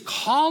 he has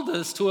called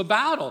us to a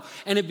battle,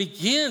 and it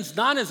begins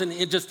not as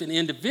just an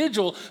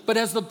individual, but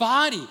as the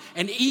body,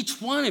 and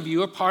each one of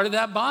you are part of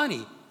that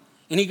body.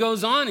 And he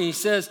goes on and he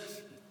says,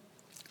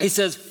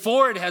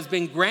 for it has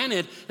been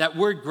granted. That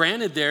word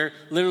granted there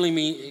literally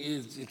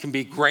means it can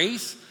be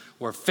grace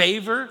or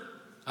favor.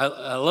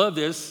 I love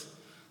this,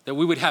 that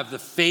we would have the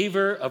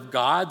favor of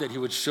God that he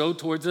would show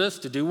towards us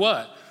to do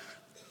what?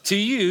 To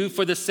you,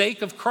 for the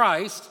sake of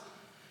Christ,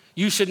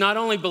 you should not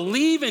only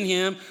believe in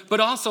him, but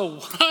also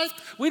what?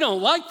 We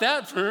don't like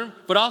that term,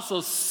 but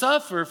also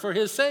suffer for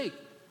his sake.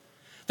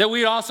 That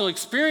we also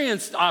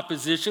experience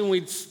opposition, we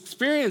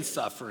experience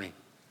suffering.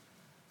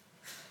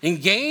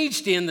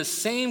 Engaged in the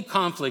same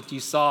conflict you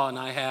saw and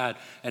I had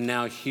and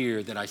now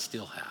hear that I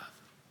still have.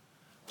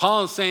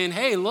 Paul is saying,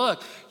 hey,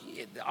 look,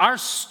 our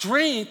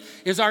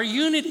strength is our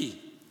unity.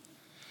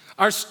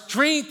 Our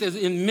strength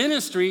in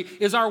ministry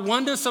is our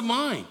oneness of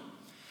mind.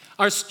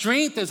 Our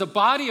strength as a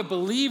body of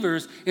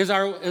believers is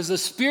the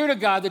Spirit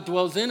of God that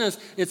dwells in us.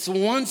 It's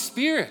one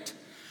Spirit.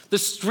 The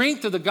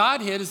strength of the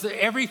Godhead is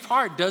that every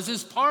part does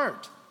his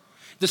part.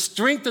 The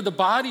strength of the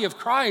body of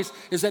Christ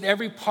is that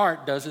every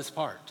part does his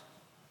part.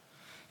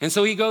 And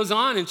so he goes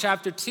on in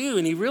chapter 2,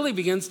 and he really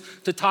begins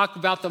to talk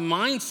about the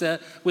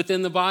mindset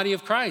within the body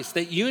of Christ,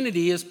 that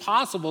unity is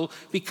possible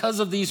because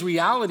of these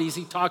realities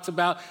he talks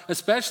about,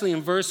 especially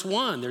in verse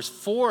 1. There's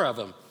 4 of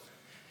them.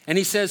 And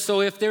he says,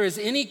 so if there is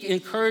any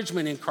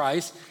encouragement in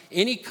Christ,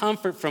 any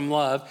comfort from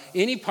love,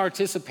 any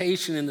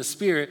participation in the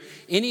Spirit,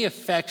 any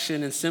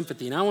affection and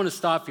sympathy. And I want to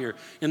stop here.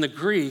 In the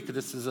Greek,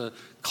 this is a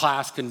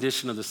class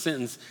condition of the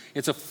sentence.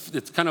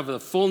 It's kind of the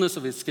fullness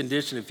of its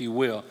condition, if you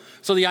will.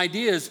 So the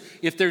idea is,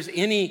 if there's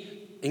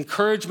any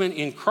encouragement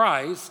in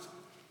Christ,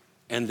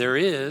 and there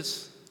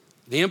is,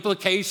 the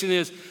implication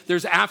is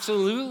there's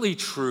absolutely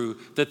true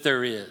that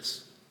there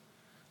is.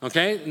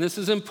 Okay, and this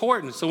is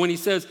important. So when he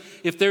says,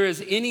 if there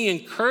is any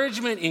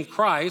encouragement in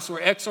Christ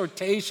or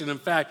exhortation, in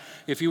fact,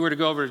 if you were to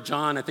go over to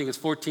John, I think it's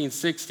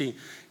 14:16,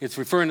 it's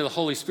referring to the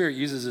Holy Spirit,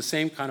 uses the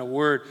same kind of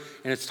word,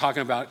 and it's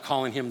talking about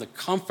calling him the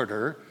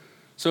comforter.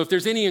 So if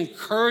there's any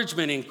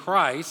encouragement in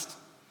Christ,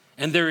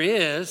 and there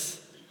is,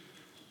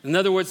 in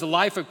other words, the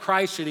life of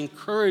Christ should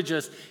encourage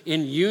us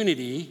in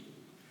unity.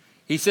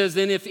 He says,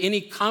 then if any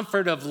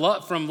comfort of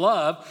love from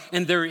love,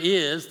 and there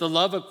is, the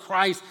love of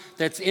Christ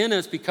that's in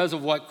us because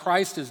of what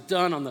Christ has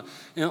done on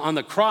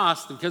the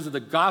cross, because of the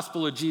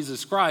gospel of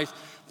Jesus Christ,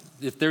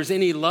 if there's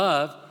any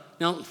love.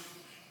 Now,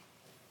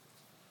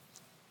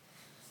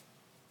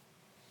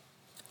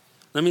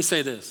 let me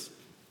say this.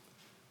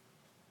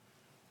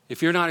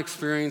 If you're not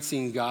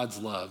experiencing God's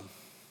love,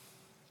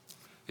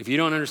 if you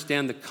don't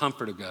understand the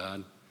comfort of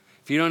God,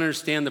 if you don't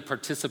understand the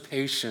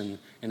participation,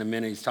 in a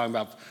minute, he's talking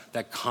about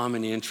that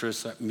common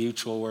interest, that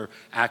mutual or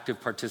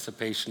active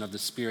participation of the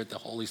Spirit, the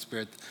Holy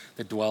Spirit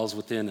that dwells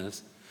within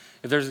us.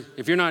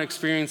 If you're not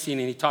experiencing,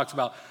 and he talks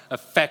about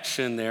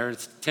affection there,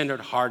 it's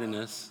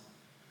tender-heartedness.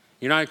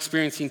 You're not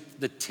experiencing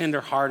the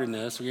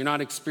tender-heartedness, or you're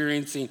not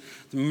experiencing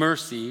the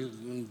mercy.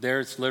 There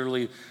it's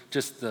literally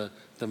just the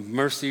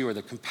mercy or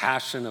the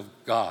compassion of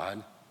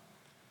God.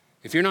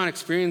 If you're not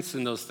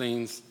experiencing those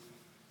things,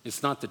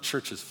 it's not the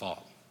church's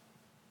fault.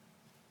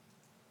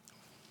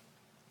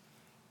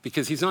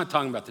 Because he's not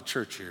talking about the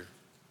church here.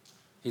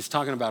 He's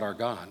talking about our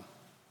God.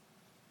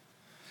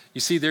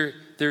 You see, there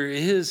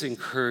is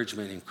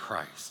encouragement in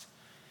Christ,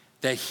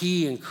 that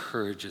he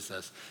encourages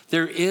us.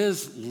 There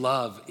is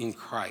love in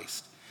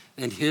Christ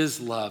and his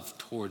love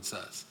towards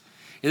us.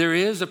 And there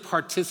is a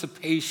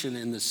participation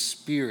in the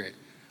Spirit,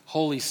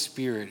 Holy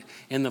Spirit,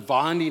 in the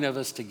bonding of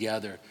us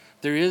together.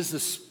 There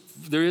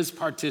is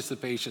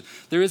participation.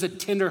 There is a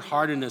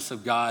tenderheartedness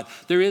of God.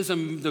 There is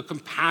the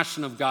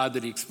compassion of God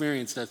that he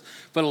experienced us.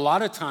 But a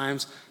lot of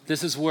times,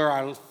 this is where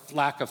our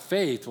lack of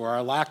faith or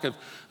our lack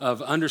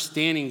of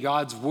understanding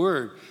God's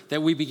word,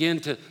 that we begin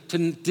to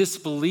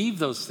disbelieve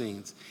those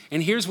things.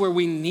 And here's where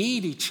we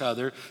need each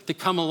other to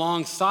come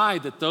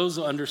alongside, that those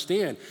who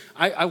understand.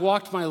 I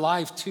walked my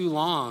life too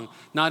long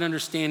not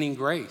understanding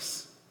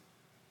grace.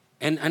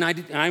 And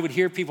I would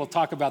hear people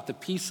talk about the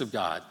peace of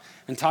God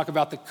and talk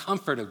about the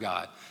comfort of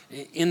God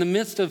in the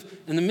midst of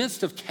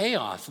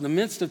chaos, in the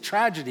midst of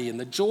tragedy, and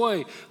the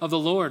joy of the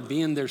Lord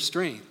being their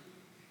strength.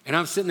 And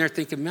I'm sitting there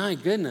thinking, my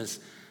goodness,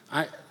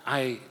 I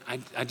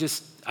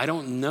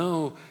don't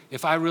know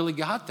if I really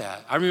got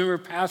that. I remember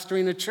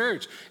pastoring a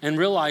church and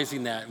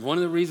realizing that. One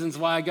of the reasons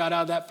why I got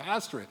out of that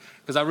pastorate,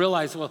 because I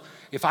realized, well,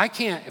 if I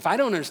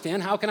don't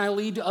understand, how can I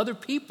lead other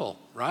people,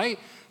 right,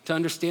 to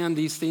understand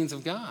these things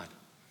of God?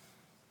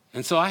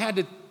 And so I had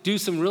to do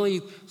some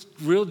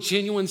real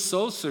genuine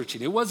soul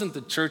searching. It wasn't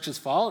the church's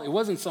fault. It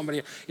wasn't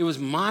somebody. It was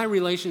my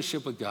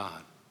relationship with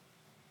God.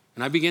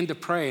 And I began to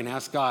pray and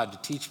ask God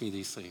to teach me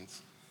these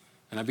things.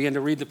 And I began to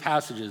read the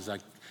passages. I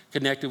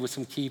connected with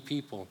some key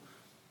people.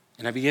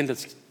 And I began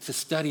to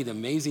study the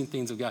amazing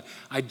things of God.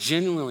 I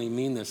genuinely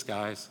mean this,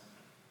 guys,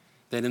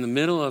 that in the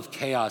middle of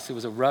chaos, it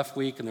was a rough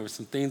week, and there were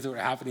some things that were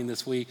happening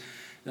this week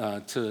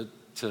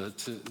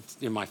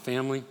in my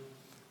family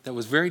that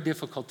was very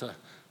difficult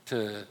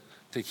to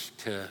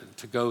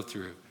go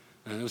through.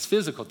 And it was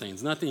physical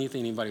things, not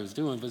anything anybody was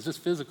doing, but it was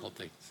just physical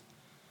things.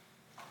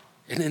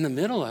 And in the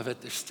middle of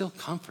it, there's still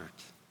comfort.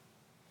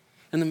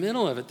 In the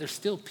middle of it, there's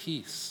still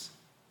peace.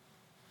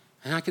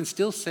 And I can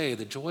still say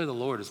the joy of the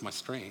Lord is my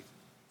strength.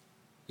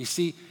 You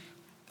see,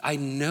 I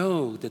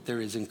know that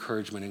there is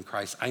encouragement in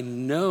Christ. I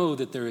know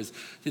that there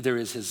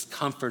is his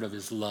comfort of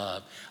his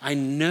love. I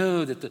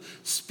know that the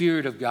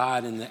Spirit of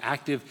God and the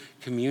active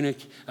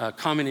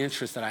common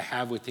interest that I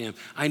have with him.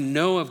 I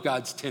know of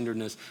God's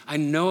tenderness. I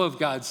know of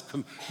God's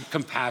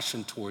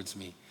compassion towards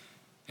me.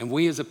 And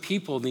we as a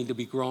people need to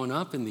be growing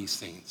up in these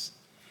things.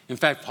 In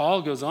fact,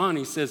 Paul goes on,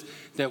 he says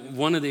that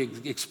one of the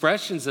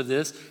expressions of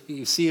this,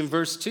 you see in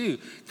verse 2,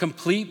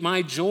 complete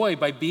my joy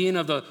by being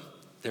of the,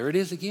 there it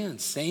is again,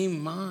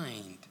 same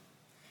mind,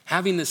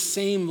 having the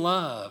same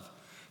love,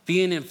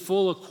 being in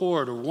full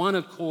accord or one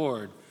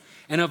accord,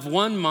 and of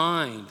one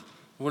mind.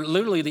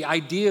 Literally, the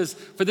ideas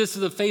for this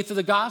is the faith of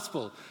the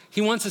gospel.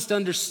 He wants us to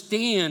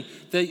understand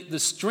the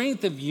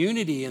strength of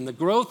unity and the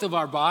growth of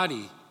our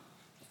body,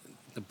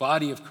 the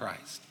body of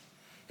Christ.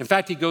 In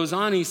fact, he goes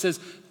on, he says,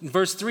 in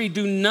verse 3,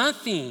 do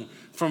nothing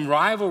from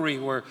rivalry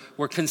or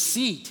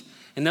conceit.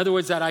 In other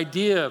words, that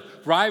idea of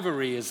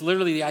rivalry is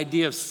literally the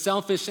idea of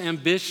selfish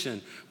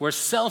ambition. We're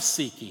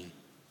self-seeking.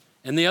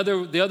 And the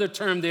other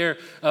term there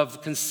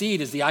of conceit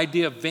is the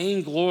idea of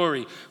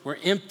vainglory or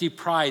empty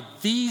pride.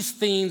 These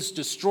things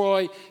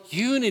destroy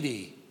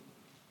unity.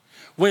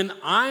 When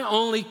I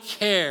only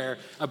care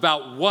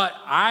about what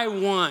I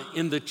want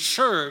in the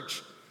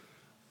church,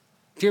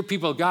 dear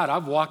people of God,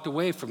 I've walked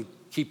away from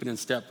keeping in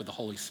step with the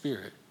Holy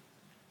Spirit.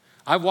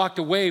 I've walked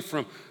away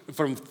from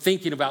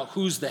thinking about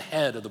who's the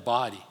head of the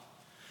body.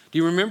 Do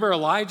you remember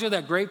Elijah,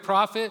 that great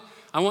prophet?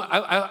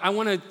 I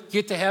want to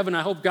get to heaven.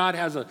 I hope God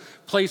has a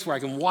place where I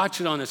can watch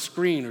it on a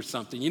screen or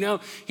something. You know,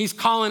 he's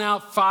calling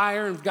out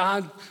fire and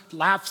God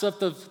laughs up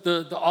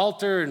the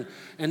altar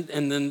and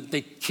then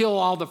they kill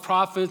all the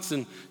prophets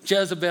and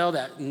Jezebel,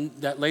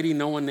 that lady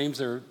no one names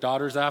their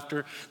daughters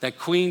after, that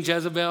Queen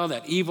Jezebel,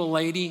 that evil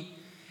lady.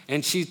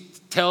 And she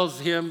tells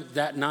him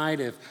that night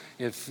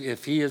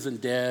if he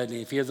isn't dead and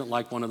if he isn't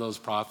like one of those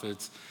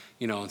prophets,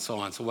 you know, and so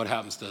on. So what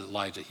happens to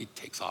Elijah? He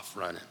takes off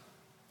running.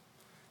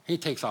 He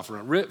takes off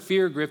running.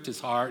 Fear gripped his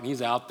heart, and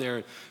he's out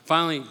there.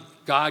 Finally,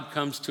 God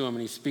comes to him,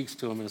 and he speaks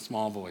to him in a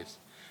small voice.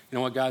 You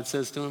know what God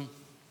says to him?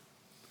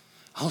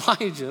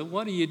 Elijah,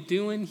 what are you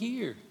doing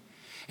here?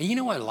 And you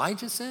know what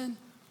Elijah said?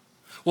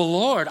 Well,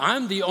 Lord,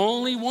 I'm the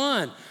only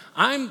one.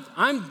 I'm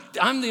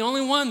the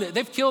only one.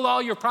 They've killed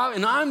all your prophets,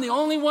 and I'm the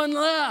only one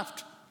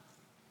left.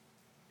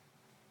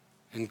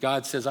 And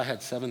God says, I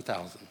had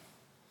 7,000.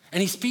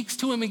 And he speaks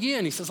to him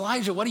again. He says,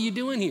 Elijah, what are you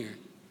doing here?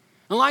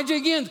 Elijah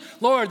again,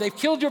 Lord, they've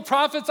killed your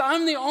prophets.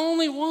 I'm the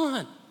only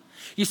one.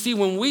 You see,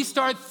 when we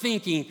start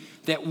thinking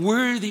that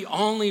we're the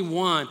only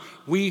one,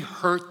 we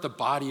hurt the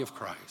body of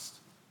Christ.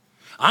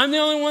 I'm the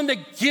only one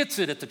that gets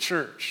it at the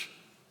church.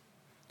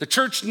 The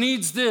church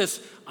needs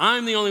this.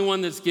 I'm the only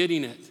one that's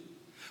getting it.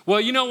 Well,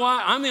 you know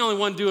what? I'm the only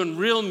one doing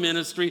real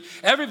ministry.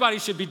 Everybody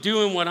should be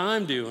doing what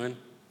I'm doing.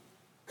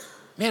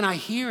 Man, I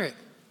hear it.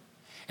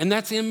 And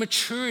that's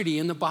immaturity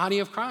in the body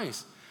of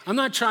Christ. I'm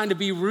not trying to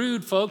be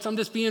rude, folks. I'm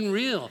just being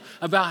real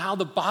about how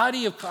the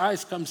body of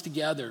Christ comes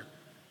together.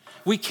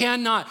 We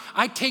cannot.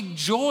 I take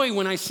joy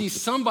when I see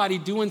somebody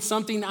doing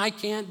something I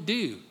can't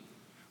do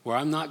or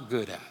I'm not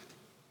good at.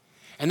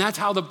 And that's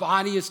how the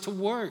body is to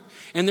work.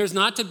 And there's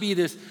not to be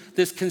this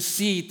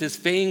conceit, this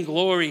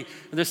vainglory,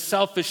 this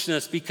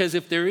selfishness, because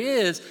if there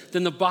is,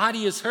 then the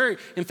body is hurt.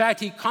 In fact,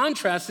 he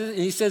contrasts it and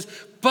he says,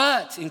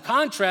 but in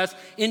contrast,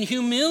 in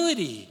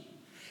humility,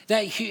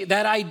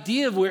 that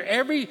idea of where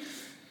every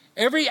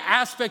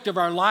aspect of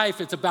our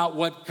life, it's about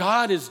what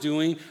God is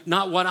doing,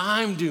 not what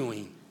I'm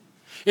doing.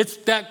 It's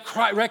that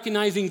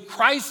recognizing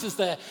Christ is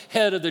the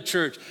head of the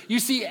church. You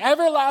see,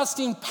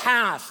 everlasting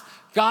past,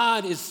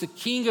 God is the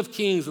King of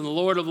kings and the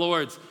Lord of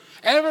lords.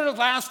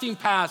 Everlasting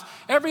past,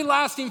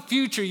 everlasting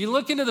future. You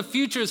look into the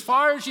future as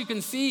far as you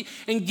can see,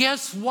 and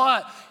guess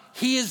what?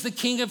 He is the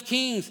King of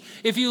kings.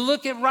 If you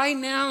look at right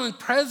now and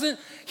present,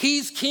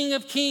 he's King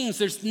of kings.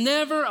 There's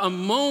never a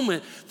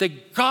moment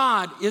that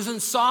God isn't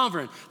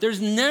sovereign.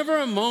 There's never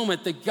a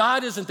moment that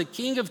God isn't the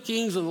King of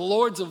kings and the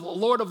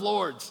Lord of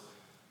lords.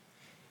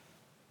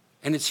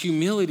 And it's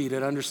humility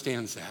that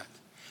understands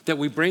that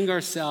we bring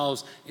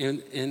ourselves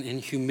in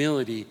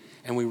humility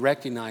and we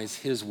recognize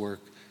his work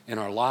in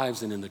our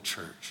lives and in the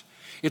church.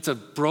 It's a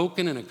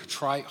broken and a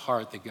contrite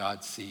heart that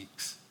God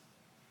seeks.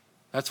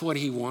 That's what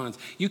he wants.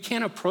 You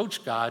can't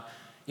approach God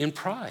in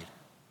pride.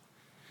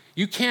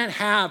 You can't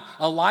have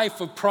a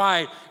life of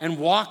pride and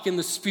walk in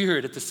the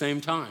Spirit at the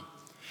same time.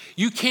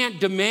 You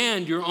can't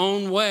demand your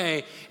own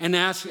way and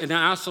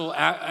also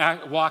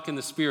walk in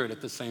the Spirit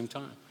at the same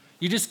time.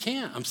 You just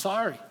can't. I'm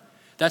sorry.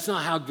 That's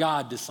not how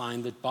God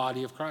designed the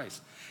body of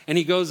Christ. And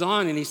he goes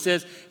on and he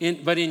says,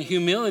 but in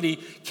humility,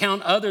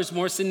 count others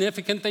more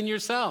significant than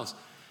yourselves.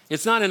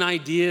 It's not an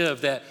idea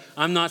of that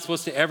I'm not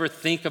supposed to ever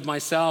think of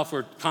myself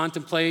or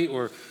contemplate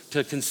or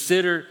to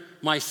consider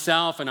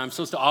myself and I'm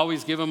supposed to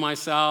always give of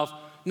myself.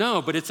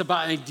 No, but it's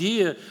about an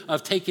idea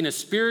of taking a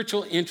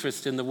spiritual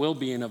interest in the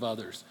well-being of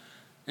others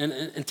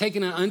and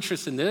taking an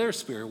interest in their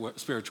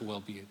spiritual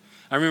well-being.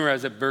 I remember I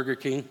was at Burger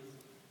King.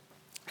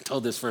 I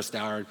told this first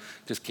hour, it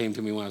just came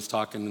to me when I was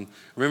talking. And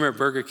I remember at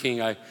Burger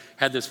King, I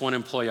had this one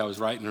employee, I was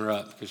writing her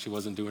up because she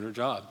wasn't doing her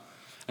job.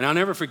 And I'll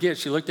never forget,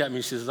 she looked at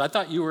me, she says, I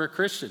thought you were a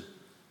Christian.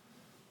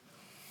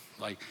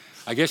 Like,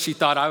 I guess she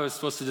thought I was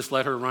supposed to just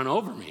let her run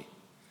over me.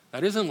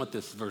 That isn't what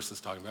this verse is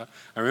talking about.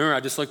 I remember I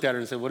just looked at her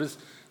and said, what does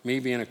me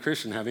being a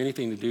Christian have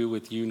anything to do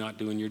with you not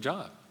doing your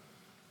job?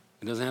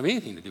 It doesn't have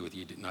anything to do with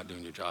you not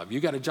doing your job. You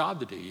got a job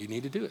to do. You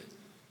need to do it.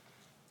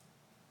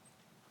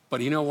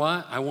 But you know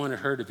what? I wanted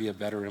her to be a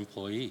better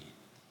employee.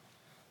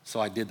 So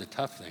I did the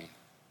tough thing.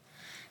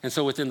 And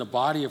so within the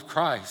body of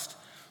Christ,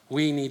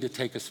 we need to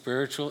take a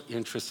spiritual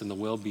interest in the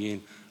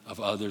well-being of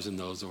others and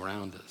those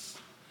around us.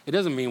 It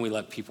doesn't mean we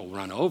let people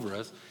run over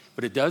us,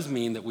 but it does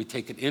mean that we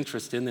take an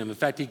interest in them. In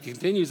fact, he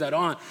continues that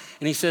on,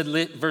 and he said,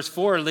 verse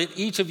 4, let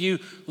each of you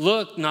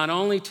look not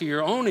only to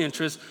your own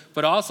interests,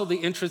 but also the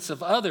interests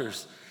of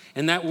others.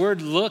 And that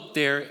word look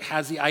there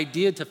has the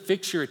idea to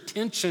fix your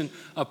attention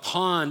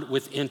upon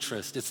with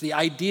interest. It's the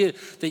idea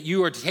that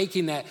you are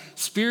taking that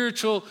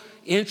spiritual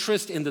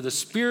interest into the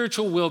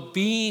spiritual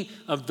well-being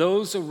of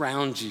those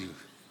around you.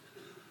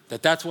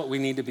 That's what we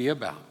need to be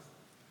about.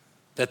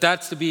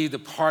 That's to be the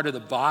part of the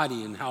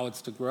body and how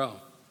it's to grow.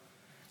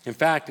 In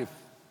fact, if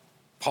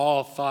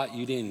Paul thought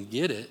you didn't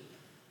get it,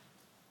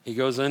 he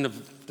goes into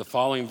the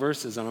following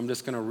verses, and I'm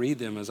just going to read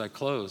them as I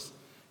close.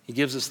 He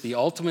gives us the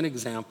ultimate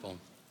example.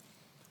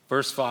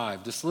 Verse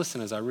 5, just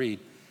listen as I read.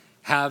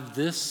 Have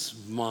this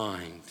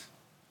mind.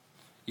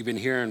 You've been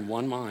hearing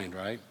one mind,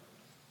 right?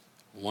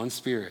 One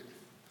spirit.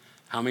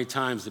 How many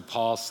times did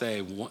Paul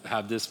say,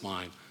 have this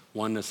mind,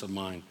 oneness of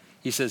mind?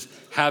 He says,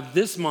 have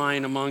this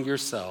mind among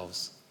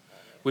yourselves,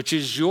 which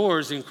is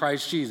yours in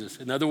Christ Jesus.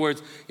 In other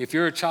words, if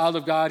you're a child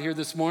of God here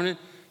this morning,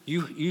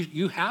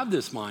 you have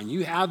this mind.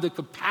 You have the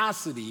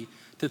capacity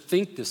to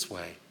think this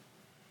way.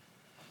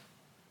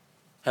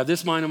 Have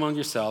this mind among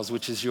yourselves,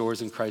 which is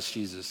yours in Christ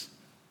Jesus,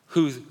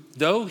 who,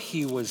 though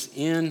he was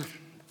in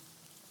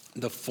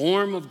the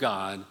form of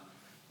God,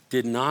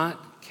 did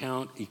not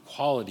count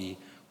equality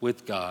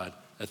with God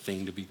a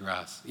thing to be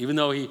grasped. Even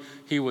though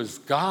he was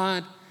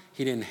God,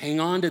 he didn't hang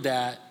on to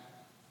that.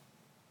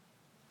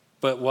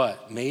 But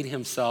what? Made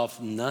himself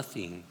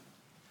nothing,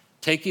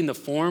 taking the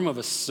form of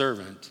a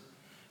servant,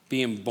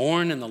 being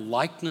born in the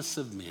likeness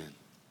of men,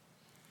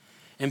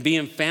 and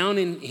being found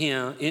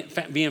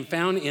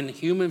in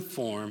human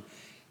form,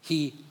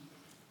 he,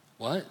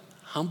 what?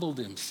 Humbled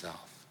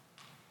himself.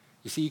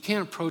 You see, you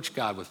can't approach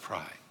God with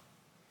pride.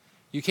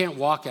 You can't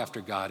walk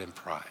after God in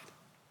pride.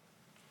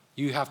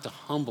 You have to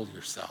humble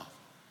yourself.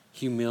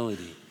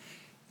 Humility.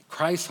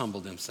 Christ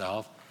humbled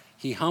himself.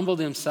 He humbled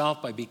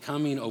himself by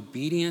becoming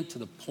obedient to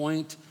the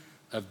point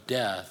of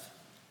death,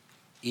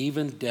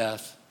 even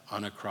death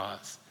on a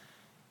cross.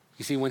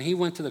 You see, when he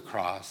went to the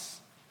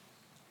cross,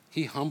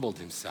 he humbled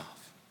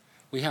himself.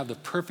 We have the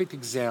perfect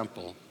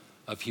example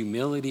of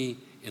humility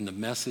in the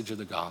message of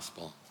the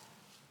gospel.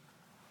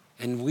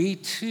 And we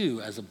too,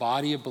 as a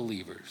body of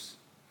believers,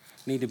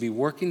 need to be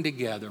working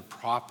together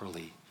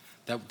properly,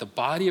 that the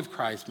body of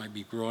Christ might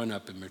be growing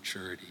up in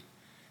maturity.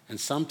 And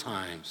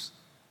sometimes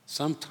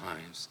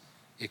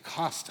it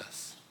costs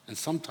us, and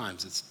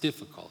sometimes it's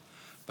difficult.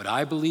 But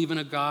I believe in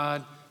a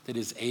God that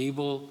is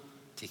able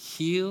to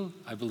heal.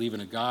 I believe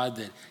in a God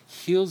that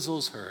heals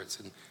those hurts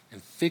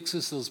and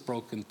fixes those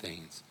broken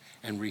things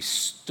and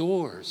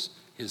restores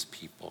his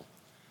people.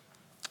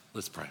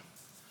 Let's pray.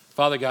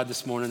 Father God,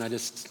 this morning I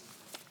just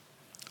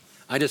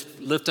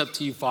lift up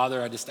to you,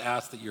 Father. I just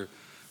ask that your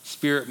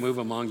Spirit move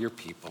among your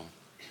people.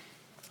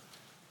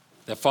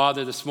 That,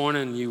 Father, this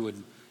morning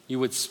you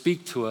would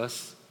speak to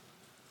us.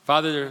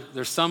 Father,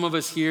 there's some of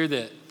us here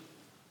that,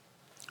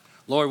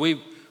 Lord, we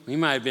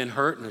might have been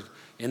hurt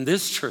in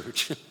this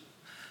church.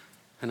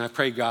 And I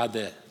pray, God,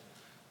 that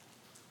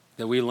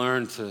we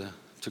learn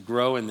to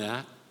grow in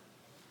that.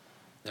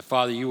 That,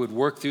 Father, you would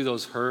work through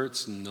those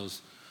hurts and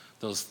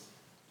those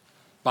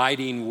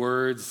biting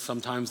words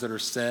sometimes that are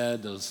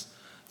said, those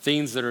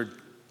things that are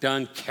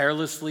done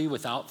carelessly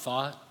without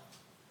thought,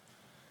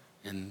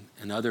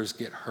 and others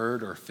get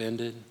hurt or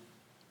offended.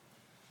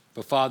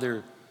 But,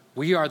 Father,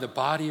 we are the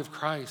body of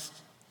Christ.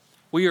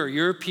 We are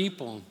your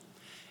people,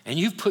 and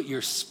you've put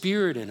your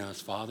Spirit in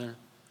us, Father.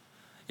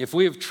 If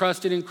we have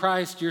trusted in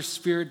Christ, your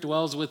Spirit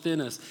dwells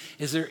within us.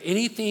 Is there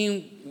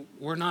anything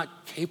we're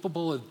not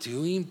capable of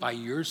doing by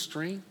your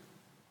strength?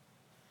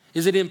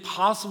 Is it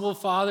impossible,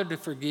 Father, to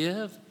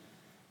forgive?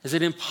 Is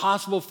it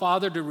impossible,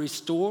 Father, to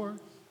restore?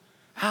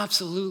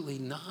 Absolutely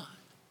not.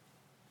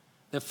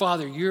 That,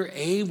 Father, you're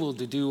able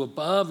to do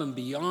above and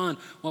beyond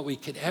what we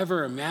could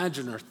ever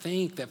imagine or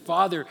think. That,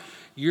 Father,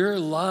 your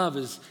love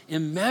is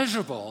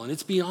immeasurable and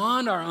it's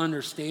beyond our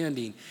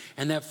understanding.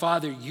 And that,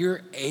 Father,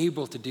 you're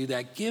able to do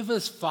that. Give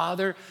us,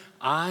 Father,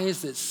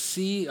 eyes that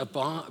see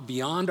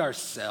beyond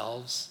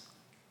ourselves,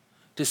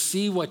 to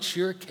see what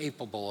you're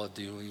capable of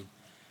doing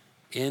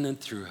in and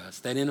through us.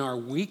 That in our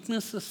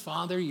weaknesses,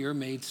 Father, you're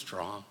made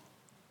strong.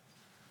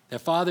 That,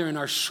 Father, in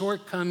our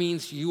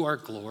shortcomings, you are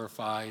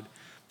glorified,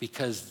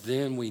 because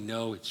then we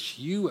know it's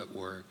you at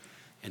work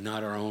and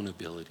not our own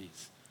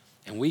abilities.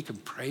 And we can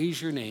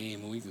praise your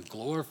name, and we can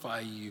glorify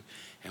you,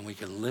 and we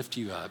can lift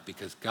you up,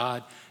 because,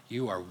 God,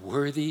 you are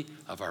worthy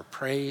of our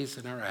praise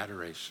and our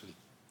adoration.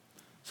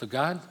 So,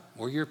 God,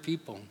 we're your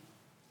people,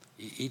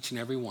 each and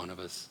every one of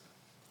us.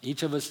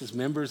 Each of us is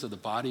members of the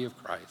body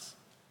of Christ.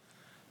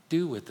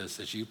 Do with us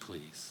as you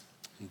please.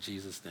 In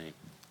Jesus' name,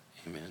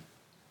 amen.